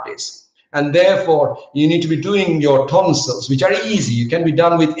transoral practice. And therefore, you need to be doing your tonsils, which are easy. You can be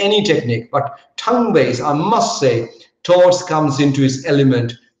done with any technique, but tongue-based, I must say, TORS comes into its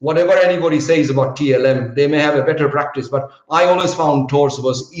element. Whatever anybody says about TLM, they may have a better practice, but I always found TORS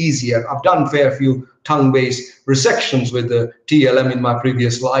was easier. I've done fair few tongue-based resections with the TLM in my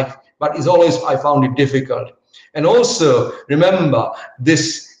previous life, but it's always, I found it difficult. And also, remember,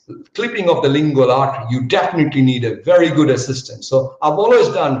 this clipping of the lingual artery, you definitely need a very good assistant. So I've always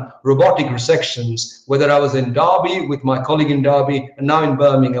done robotic resections, whether I was in Derby with my colleague in Derby, and now in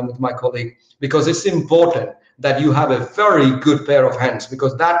Birmingham with my colleague, because it's important that you have a very good pair of hands,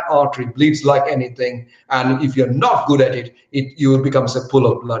 because that artery bleeds like anything. And if you're not good at it, you becomes a pool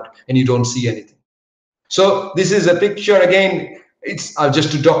of blood and you don't see anything. So this is a picture again. It's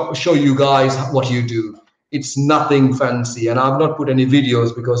just to show you guys what you do. It's nothing fancy, and I've not put any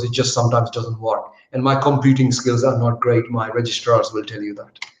videos because it just sometimes doesn't work. And my computing skills are not great. My registrars will tell you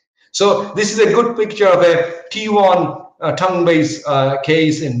that. So this is a good picture of a T1 tongue-based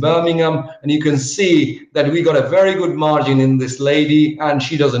case in Birmingham, and you can see that we got a very good margin in this lady, and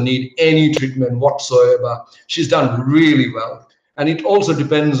she doesn't need any treatment whatsoever. She's done really well, and it also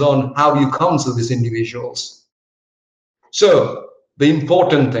depends on how you counsel these individuals. So the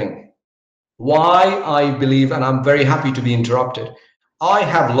important thing, why I believe, and I'm very happy to be interrupted, I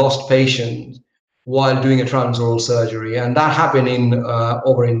have lost patients while doing a transoral surgery, and that happened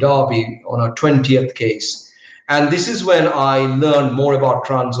over in Derby on a 20th case. And this is when I learned more about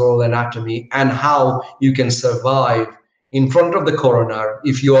transoral anatomy and how you can survive in front of the coroner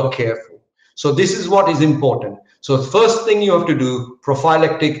if you are careful. So this is what is important. So first thing you have to do,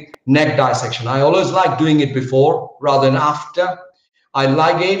 prophylactic neck dissection. I always like doing it before rather than after. I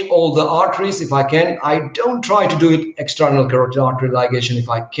ligate all the arteries if I can. I don't try to do it external carotid artery ligation if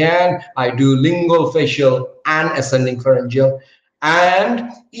I can. I do lingual, facial, and ascending pharyngeal.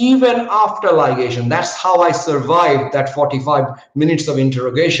 And even after ligation, that's how I survived that 45 minutes of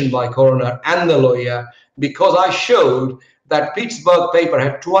interrogation by coroner and the lawyer, because I showed that Pittsburgh paper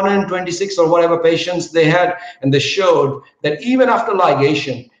had 226 or whatever patients they had, and they showed that even after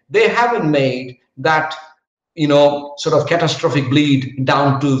ligation, they haven't made that sort of catastrophic bleed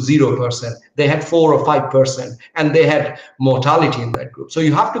down to 0%. They had 4 or 5%, and they had mortality in that group. So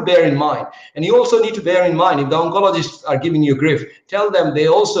you have to bear in mind. And you also need to bear in mind, if the oncologists are giving you grief, tell them they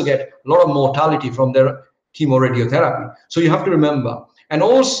also get a lot of mortality from their chemoradiotherapy. So you have to remember. And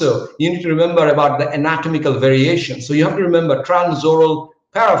also, you need to remember about the anatomical variation. So you have to remember transoral,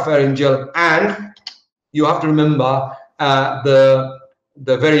 parapharyngeal, and you have to remember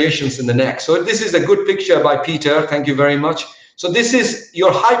the variations in the neck. So this is a good picture by Peter. Thank you very much. So this is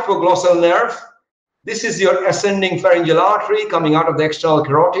your hypoglossal nerve. This is your ascending pharyngeal artery coming out of the external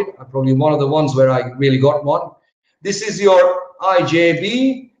carotid. Probably one of the ones where I really got one. This is your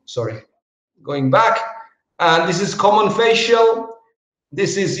IJB. Sorry, going back. And this is common facial.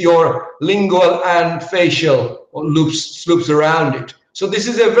 This is your lingual and facial loops around it. So this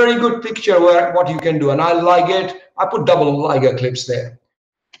is a very good picture where what you can do. And I ligate. I put double ligature clips there.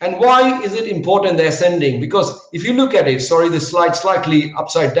 And why is it important, the ascending? Because if you look at it, sorry, the slide slightly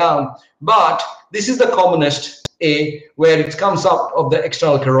upside down, but this is the commonest A, where it comes out of the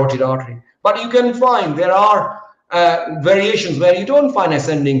external carotid artery. But you can find there are variations where you don't find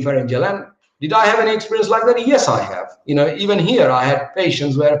ascending pharyngeal. And did I have any experience like that? Yes, I have. Even here, I had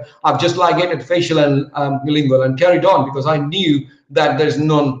patients where I've just ligated facial and lingual and carried on because I knew that there's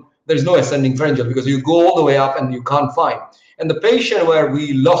no ascending pharyngeal, because you go all the way up and you can't find. And the patient where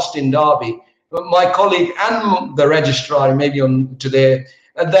we lost in Derby, my colleague and the registrar, maybe on today,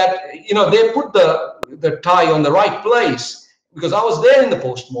 that, you know, they put the tie on the right place, because I was there in the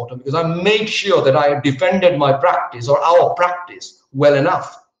post-mortem, because I made sure that I defended my practice or our practice well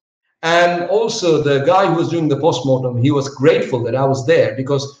enough. And also the guy who was doing the post-mortem, he was grateful that I was there,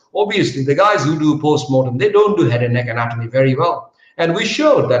 because obviously the guys who do post-mortem, they don't do head and neck anatomy very well. And we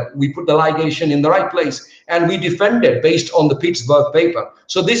showed that we put the ligation in the right place, and we defended based on the Pittsburgh paper.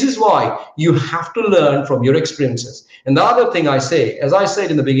 So this is why you have to learn from your experiences. And the other thing I say, as I said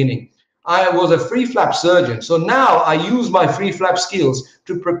in the beginning, I was a free flap surgeon. So now I use my free flap skills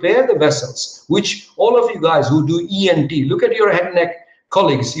to prepare the vessels, which all of you guys who do ENT, look at your head and neck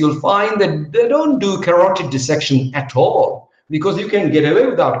colleagues, you'll find that they don't do carotid dissection at all, because you can get away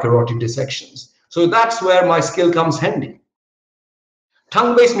without carotid dissections. So that's where my skill comes handy.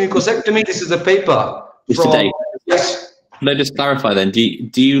 Tongue-based mucosectomy, this is a paper from... Yes. Can I just clarify then, do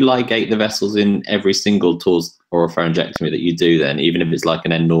you ligate the vessels in every single TORS oropharyngectomy that you do then, even if it's like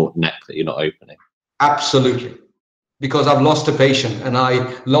an end neck that you're not opening? Absolutely. Because I've lost a patient, and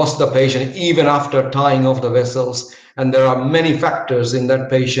I lost the patient even after tying off the vessels. And there are many factors in that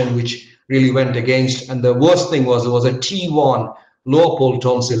patient which really went against. And the worst thing was, it was a T1 lower pole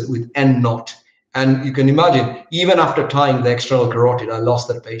tonsil with end knot. And you can imagine, even after tying the external carotid, I lost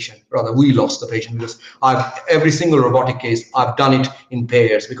that patient. Rather, we lost the patient, because every single robotic case, I've done it in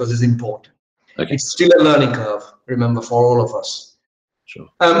pairs because it's important. Okay. It's still a learning curve, remember, for all of us. Sure.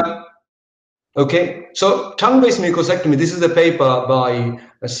 Okay, so tongue-based mucosectomy, this is a paper by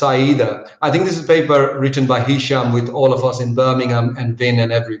Saida. I think this is a paper written by Hisham with all of us in Birmingham and Vin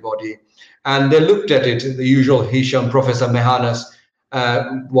and everybody. And they looked at it, the usual Hisham, Professor Mehana's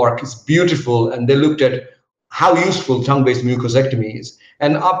work is beautiful, and they looked at how useful tongue-based mucosectomy is.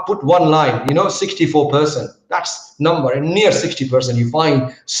 And I put one line, you know, 64%, that's number, and near 60% you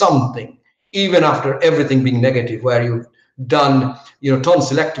find something, even after everything being negative, where you've done, you know,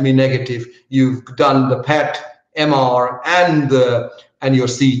 tonsillectomy negative, you've done the PET, MR, and your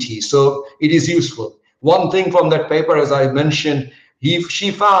CT. So it is useful. One thing from that paper, as I mentioned, she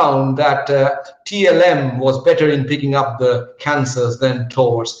found that TLM was better in picking up the cancers than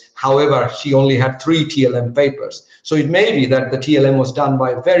TORS. However, she only had 3 TLM papers. So it may be that the TLM was done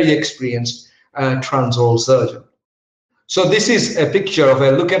by a very experienced transoral surgeon. So this is a picture of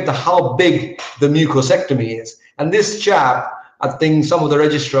a look at how big the mucosectomy is. And this chap, I think some of the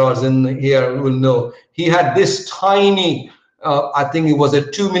registrars in here will know, he had this tiny, I think it was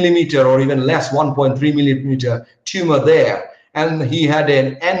a 2 millimeter or even less, 1.3 millimeter tumor there. And he had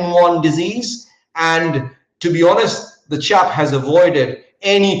an N1 disease. And to be honest, the chap has avoided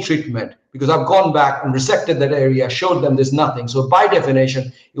any treatment, because I've gone back and resected that area, showed them there's nothing. So by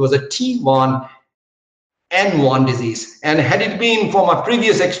definition, it was a T1 N1 disease. And had it been for my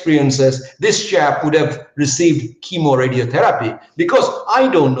previous experiences, this chap would have received chemoradiotherapy, because I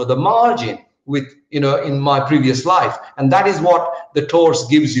don't know the margin with, you know, in my previous life. And that is what the TORS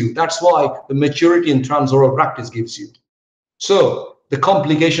gives you. That's why the maturity in transoral practice gives you. So the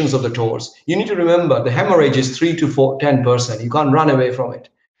complications of the TORS, you need to remember the hemorrhage is 3 to 10%. You can't run away from it.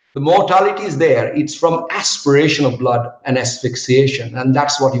 The mortality is there. It's from aspiration of blood and asphyxiation. And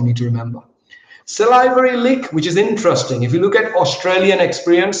that's what you need to remember. Salivary leak, which is interesting. If you look at Australian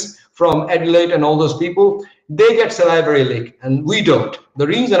experience from Adelaide and all those people, they get salivary leak and we don't. The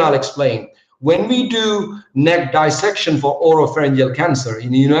reason I'll explain. When we do neck dissection for oropharyngeal cancer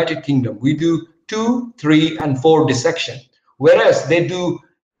in the United Kingdom, we do 2, 3, and 4 dissection. Whereas they do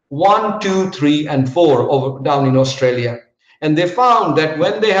 1, 2, 3, and 4 down in Australia. And they found that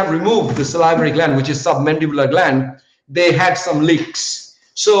when they have removed the salivary gland, which is submandibular gland, they had some leaks.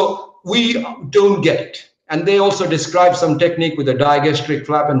 So we don't get it. And they also describe some technique with a digastric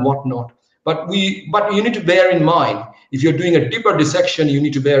flap and whatnot. But you need to bear in mind, if you're doing a deeper dissection, you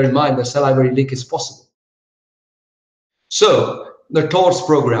need to bear in mind that salivary leak is possible. So the TORS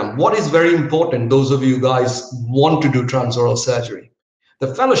program, what is very important, those of you guys want to do transoral surgery,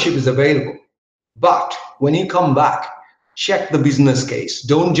 the fellowship is available. But when you come back, check the business case.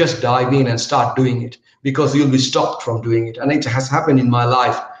 Don't just dive in and start doing it, because you'll be stopped from doing it. And it has happened in my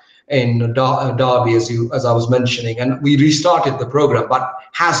life in Derby, as I was mentioning, and we restarted the program, but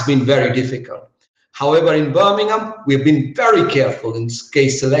has been very difficult. However, in Birmingham, we've been very careful in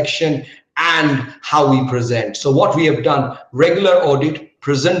case selection and how we present. So what we have done, regular audit,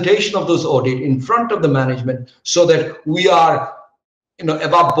 presentation of those audit in front of the management, so that we are, you know,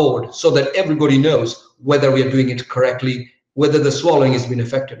 above board, so that everybody knows whether we are doing it correctly, whether the swallowing has been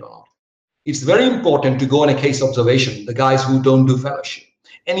affected or not. It's very important to go on a case observation, the guys who don't do fellowship.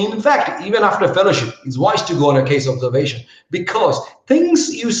 And in fact, even after fellowship, it's wise to go on a case observation, because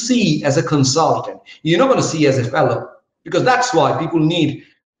things you see as a consultant, you're not going to see as a fellow. because that's why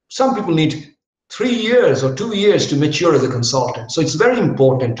some people need 3 years or 2 years to mature as a consultant. So it's very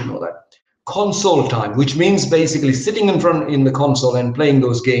important to know that. Console time, which means basically sitting in the console and playing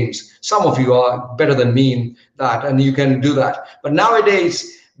those games. Some of you are better than me in that, and you can do that. But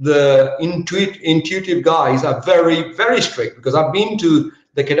nowadays, the intuitive guys are very, very strict, because I've been to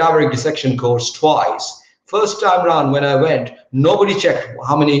the cadaveric dissection course twice. First time round when I went, nobody checked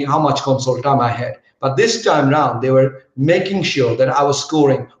how much console time I had. But this time round, they were making sure that I was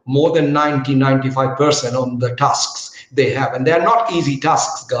scoring more than 95% on the tasks they have. And they're not easy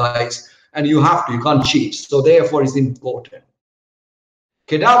tasks, guys. And you can't cheat. So therefore, it's important.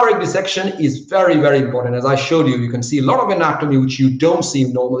 Cadaveric dissection is very, very important. As I showed you, you can see a lot of anatomy which you don't see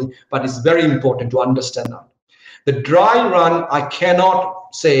normally, but it's very important to understand that. The dry run, I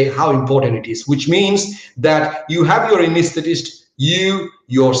cannot say how important it is, which means that you have your anesthetist,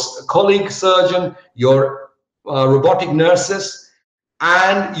 your colleague surgeon, your robotic nurses,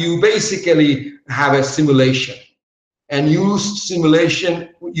 and you basically have a simulation. And you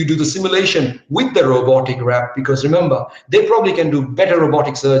do the simulation with the robotic rep, because remember, they probably can do better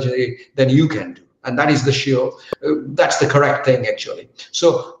robotic surgery than you can do. And that is that's the correct thing, actually.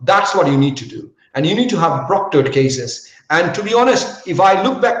 So that's what you need to do. And you need to have proctored cases. And to be honest, if I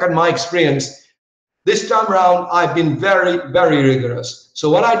look back at my experience, this time around, I've been very, very rigorous. So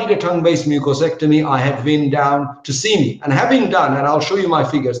when I did a tongue-based mucosectomy, I had Vin down to see me. And having done, and I'll show you my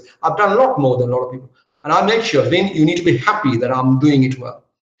figures, I've done a lot more than a lot of people. And I make sure, Vin, you need to be happy that I'm doing it well.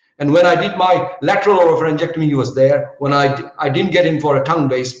 And when I did my lateral oropharyngectomy, he was there. When I didn't get him for a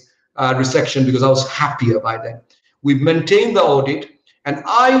tongue-based resection because I was happier by then. We've maintained the audit. And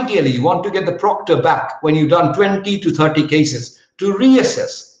ideally, you want to get the proctor back when you've done 20 to 30 cases to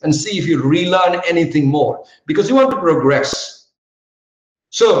reassess and see if you relearn anything more, because you want to progress.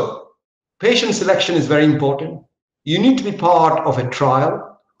 So patient selection is very important. You need to be part of a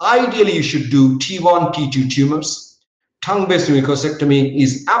trial. Ideally, you should do T1, T2 tumors. Tongue-based mucosectomy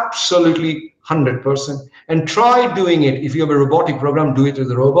is absolutely 100%. And try doing it. If you have a robotic program, do it with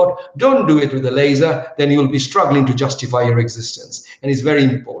a robot. Don't do it with a laser. Then you'll be struggling to justify your existence. And it's very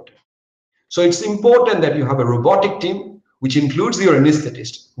important. So it's important that you have a robotic team, which includes your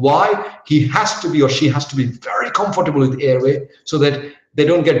anesthetist. Why? He has to be or she has to be very comfortable with airway so that they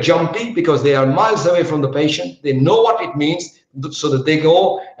don't get jumpy, because they are miles away from the patient. They know what it means, so that they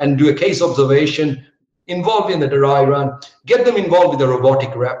go and do a case observation, involved in the dry run, get them involved with the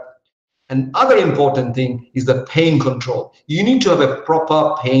robotic rep. And other important thing is the pain control. You need to have a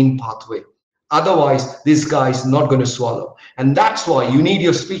proper pain pathway. Otherwise, this guy is not going to swallow. And that's why you need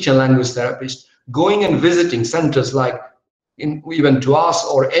your speech and language therapist going and visiting centers like even to us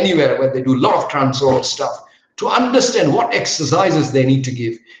or anywhere where they do a lot of transoral stuff, to understand what exercises they need to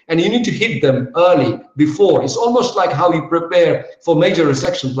give. And you need to hit them early before. It's almost like how you prepare for major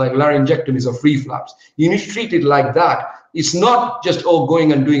resections like laryngectomies or free flaps. You need to treat it like that. It's not just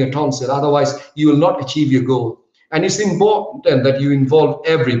going and doing a tonsil. Otherwise, you will not achieve your goal. And it's important that you involve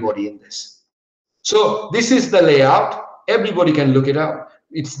everybody in this. So this is the layout. Everybody can look it up.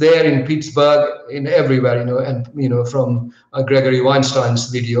 It's there in Pittsburgh, in everywhere, and from Gregory Weinstein's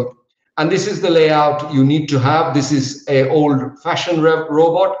video. And this is the layout you need to have. This is an old-fashioned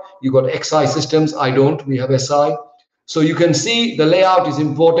robot. You got XI systems. I don't. We have SI. So you can see the layout is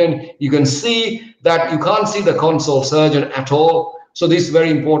important. You can see that you can't see the console surgeon at all. So this is very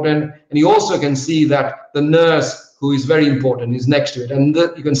important. And you also can see that the nurse, who is very important, is next to it. And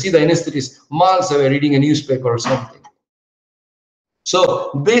you can see the anesthetist miles away reading a newspaper or something.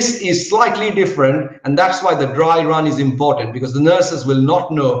 So this is slightly different, and that's why the dry run is important, because the nurses will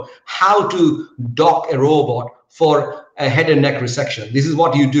not know how to dock a robot for a head and neck resection. This is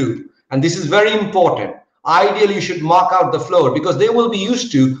what you do, and this is very important. Ideally, you should mark out the floor, because they will be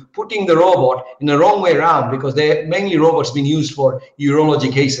used to putting the robot in the wrong way around, because they're mainly robots being used for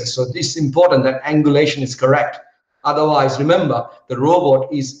urology cases. So this is important that angulation is correct. Otherwise, remember, the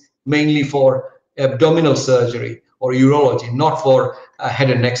robot is mainly for abdominal surgery or urology, not for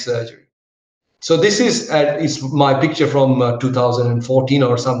head and neck surgery. So this is my picture from 2014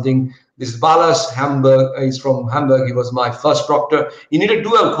 or something. This is Balas Hamburg. He's from Hamburg. He was my first proctor. You need a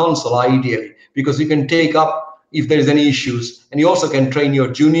dual console ideally, because you can take up if there is any issues, and you also can train your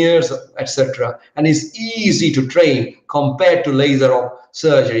juniors, etc. And it's easy to train compared to laser or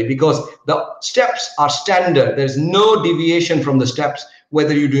surgery, because the steps are standard. There's no deviation from the steps,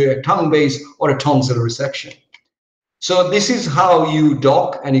 whether you do a tongue base or a tonsil resection. So this is how you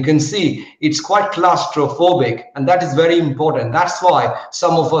dock, and you can see it's quite claustrophobic, and that is very important. That's why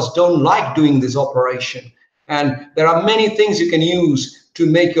some of us don't like doing this operation. And there are many things you can use to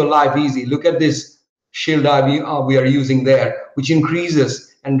make your life easy. Look at this shield we are using there, which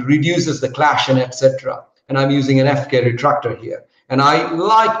increases and reduces the clash and etc. And I'm using an FK retractor here. And I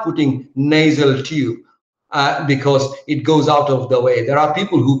like putting nasal tube because it goes out of the way. There are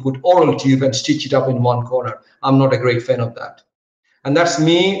people who put oral tube and stitch it up in one corner. I'm not a great fan of that. And that's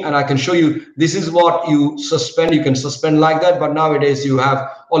me, and I can show you, this is what you suspend. You can suspend like that, but nowadays you have,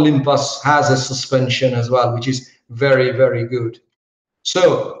 Olympus has a suspension as well, which is very, very good.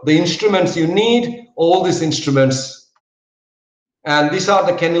 So the instruments you need, all these instruments, and these are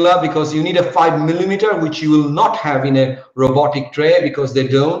the cannula, because you need a 5mm, which you will not have in a robotic tray because they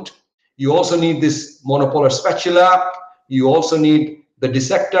don't. You also need this monopolar spatula. You also need the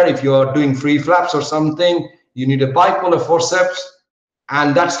dissector if you are doing free flaps or something. You need a bipolar forceps.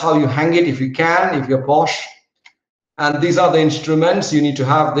 And that's how you hang it if you can, if you're posh. And these are the instruments. You need to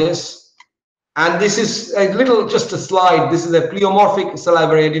have this. And this is a little, just a slide. This is a pleomorphic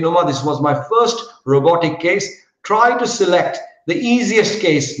salivary adenoma. This was my first robotic case. Try to select the easiest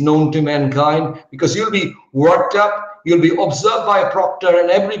case known to mankind, because you'll be worked up, you'll be observed by a proctor and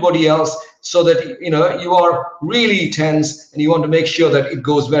everybody else, so that you are really tense and you want to make sure that it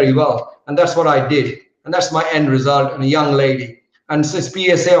goes very well. And that's what I did. And that's my end result, and a young lady. And says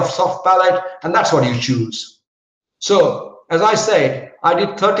PSA of soft palate, and that's what you choose. So, as I said, I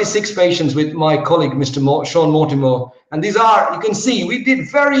did 36 patients with my colleague, Mr. Sean Mortimer, and these are, you can see, we did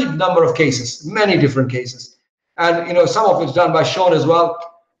very number of cases, many different cases. And, some of it's done by Sean as well.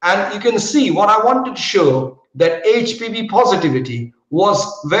 And you can see what I wanted to show, that HPV positivity was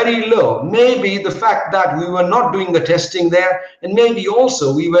very low. Maybe the fact that we were not doing the testing there, and maybe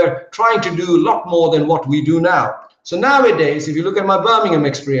also we were trying to do a lot more than what we do now. So nowadays, if you look at my Birmingham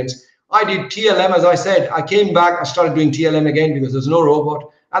experience, I did TLM, as I said. I came back, I started doing TLM again because there's no robot,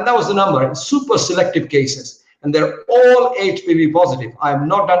 and that was the number. Super selective cases, and they're all HPV positive. I have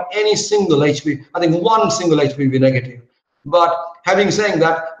not done any single HPV, I think one single HPV negative. But having said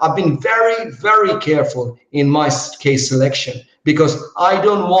that, I've been very, very careful in my case selection, because I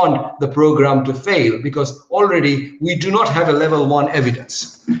don't want the program to fail, because already we do not have a level 1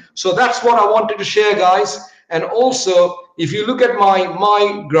 evidence. So that's what I wanted to share, guys. And also, if you look at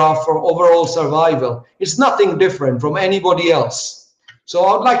my graph for overall survival, it's nothing different from anybody else. So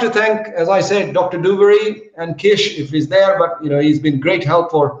I would like to thank, as I said, Dr. Duberry and Kish, if he's there, but he's been great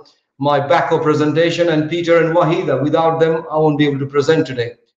help for my backup presentation, and Peter and Wahida. Without them, I won't be able to present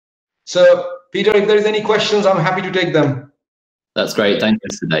today. So Peter, if there is any questions, I'm happy to take them. That's great. Thank you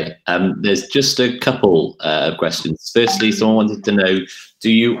today. There's just a couple of questions. Firstly, someone wanted to know, do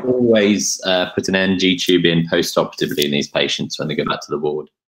you always put an NG tube in post-operatively in these patients when they go back to the ward?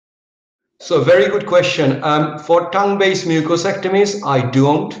 So very good question. For tongue-based mucosectomies, I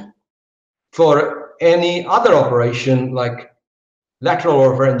don't. For any other operation like lateral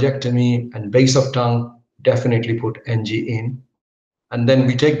oropharyngectomy and base of tongue, definitely put NG in. And then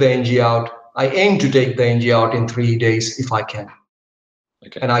we take the NG out. I aim to take the NG out in 3 days if I can.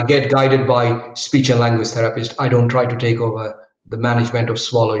 Okay. And I get guided by speech and language therapist. I don't try to take over the management of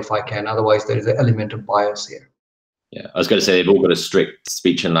swallow if I can. Otherwise, there is an element of bias here. Yeah, I was going to say they've all got a strict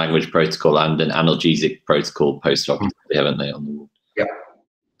speech and language protocol and an analgesic protocol post-operatively, haven't they, on the ward?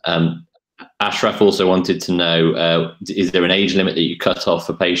 Yeah. Ashraf also wanted to know, is there an age limit that you cut off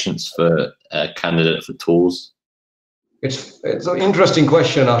for patients for candidate for tours? It's an interesting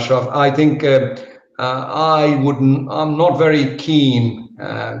question, Ashraf. I think I'm not very keen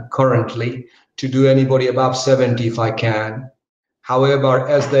currently to do anybody above 70 if I can. However,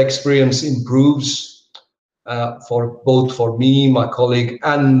 as the experience improves for both for me, my colleague,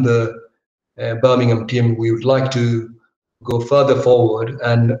 and the Birmingham team, we would like to go further forward.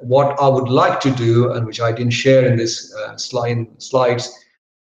 And what I would like to do, and which I didn't share in this slides,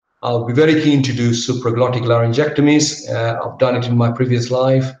 I'll be very keen to do supraglottic laryngectomies. I've done it in my previous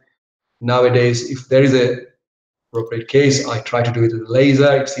life. Nowadays, if there is a appropriate case, I try to do it with a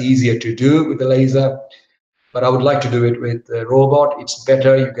laser. It's easier to do with the laser, but I would like to do it with the robot. It's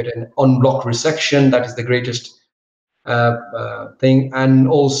better. You get an on-block resection. That is the greatest thing. And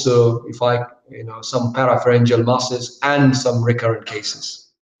also, if some parapharyngeal masses and some recurrent cases.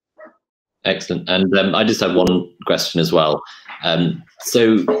 Excellent. And I just have one question as well.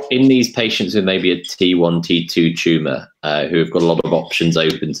 So in these patients with maybe a T1, T2 tumour, who have got a lot of options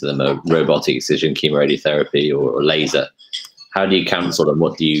open to them, a robotic excision, chemoradiotherapy or laser, how do you counsel them?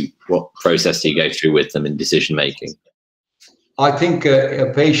 What process do you go through with them in decision making? I think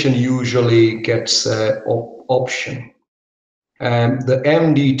a patient usually gets option. The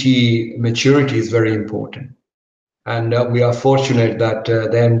MDT maturity is very important. And we are fortunate that the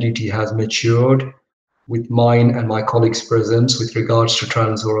MDT has matured with mine and my colleagues' presence with regards to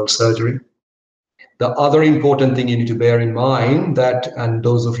transoral surgery. The other important thing you need to bear in mind that, and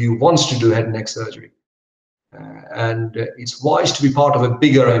those of you who wants to do head and neck surgery, it's wise to be part of a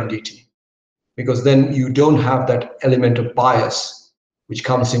bigger MDT, because then you don't have that element of bias which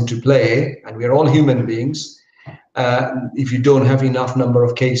comes into play, and we are all human beings. If you don't have enough number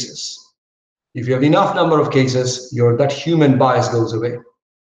of cases, if you have enough number of cases, that human bias goes away,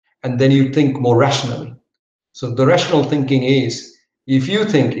 and then you think more rationally. So the rational thinking is, if you've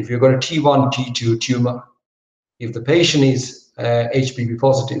got a T1, T2 tumor, if the patient is HPV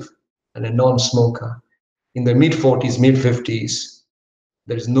positive and a non-smoker in their mid-40s, mid-50s,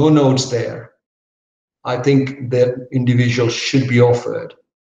 there is no nodes there, I think the individual should be offered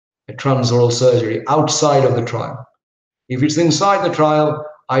a transoral surgery outside of the trial. If it's inside the trial,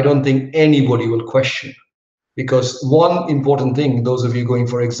 I don't think anybody will question. Because one important thing, those of you going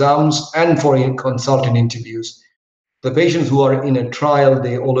for exams and for consulting interviews, the patients who are in a trial,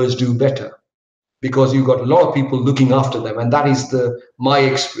 they always do better because you've got a lot of people looking after them, and that is my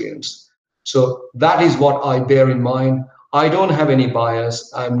experience. So that is what I bear in mind. I don't have any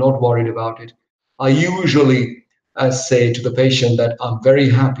bias. I'm not worried about it. I usually say to the patient that I'm very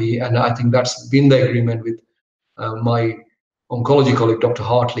happy, and I think that's been the agreement with my oncology colleague, Dr.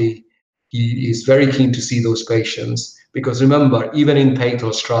 Hartley. He is very keen to see those patients because remember, even in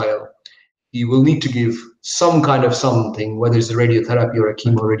pathos trial, he will need to give some kind of something, whether it's a radiotherapy or a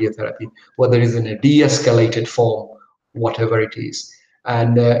chemoradiotherapy, whether it's in a de-escalated form, whatever it is.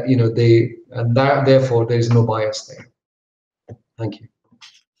 And therefore there is no bias there. Thank you.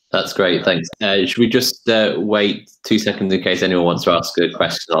 That's great, thanks. Should we just wait 2 seconds in case anyone wants to ask a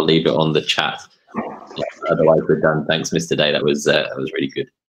question? I'll leave it on the chat. Otherwise, we're done. Thanks, Mr. Day. That was really good.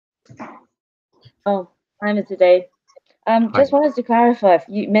 Oh, hi, Mr. Day. Just wanted to clarify.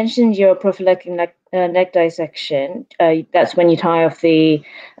 You mentioned your prophylactic neck dissection. That's when you tie off the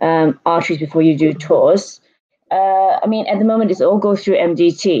arteries before you do tours. I mean, at the moment, it's all goes through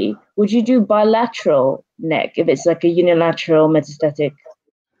MDT. Would you do bilateral neck if it's like a unilateral metastatic?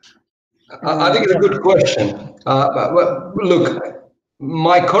 I think it's a good question. Well, look,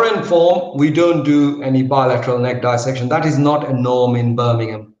 my current form, we don't do any bilateral neck dissection. That is not a norm in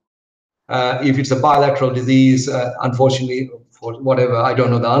Birmingham. If it's a bilateral disease, unfortunately, for whatever, I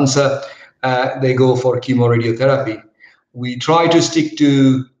don't know the answer, they go for chemoradiotherapy. We try to stick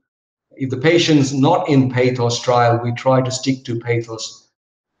to, if the patient's not in pathos trial, we try to stick to pathos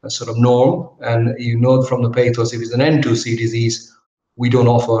sort of norm. And you know from the pathos, if it's an N2C disease, we don't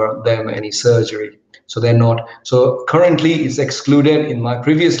offer them any surgery. So they're not. So currently it's excluded. In my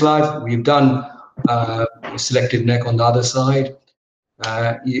previous life, we've done selective neck on the other side.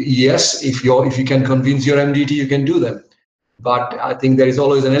 Yes, if you can convince your MDT, you can do them. But I think there is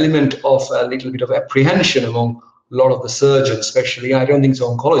always an element of a little bit of apprehension among a lot of the surgeons, especially. I don't think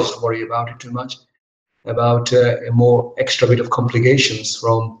so oncologists worry about it too much, about a more extra bit of complications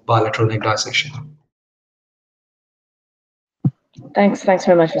from bilateral neck dissection. Thanks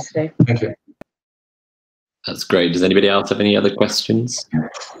very much, Mr. Day. Thank you. That's great. Does anybody else have any other questions?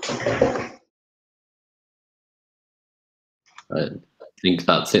 I think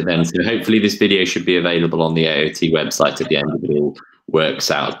that's it then. So hopefully this video should be available on the AOT website at the end if it all works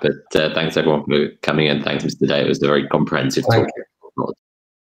out. But thanks everyone for coming in. Thanks, Mr. Day. It was a very comprehensive talk. Thank you.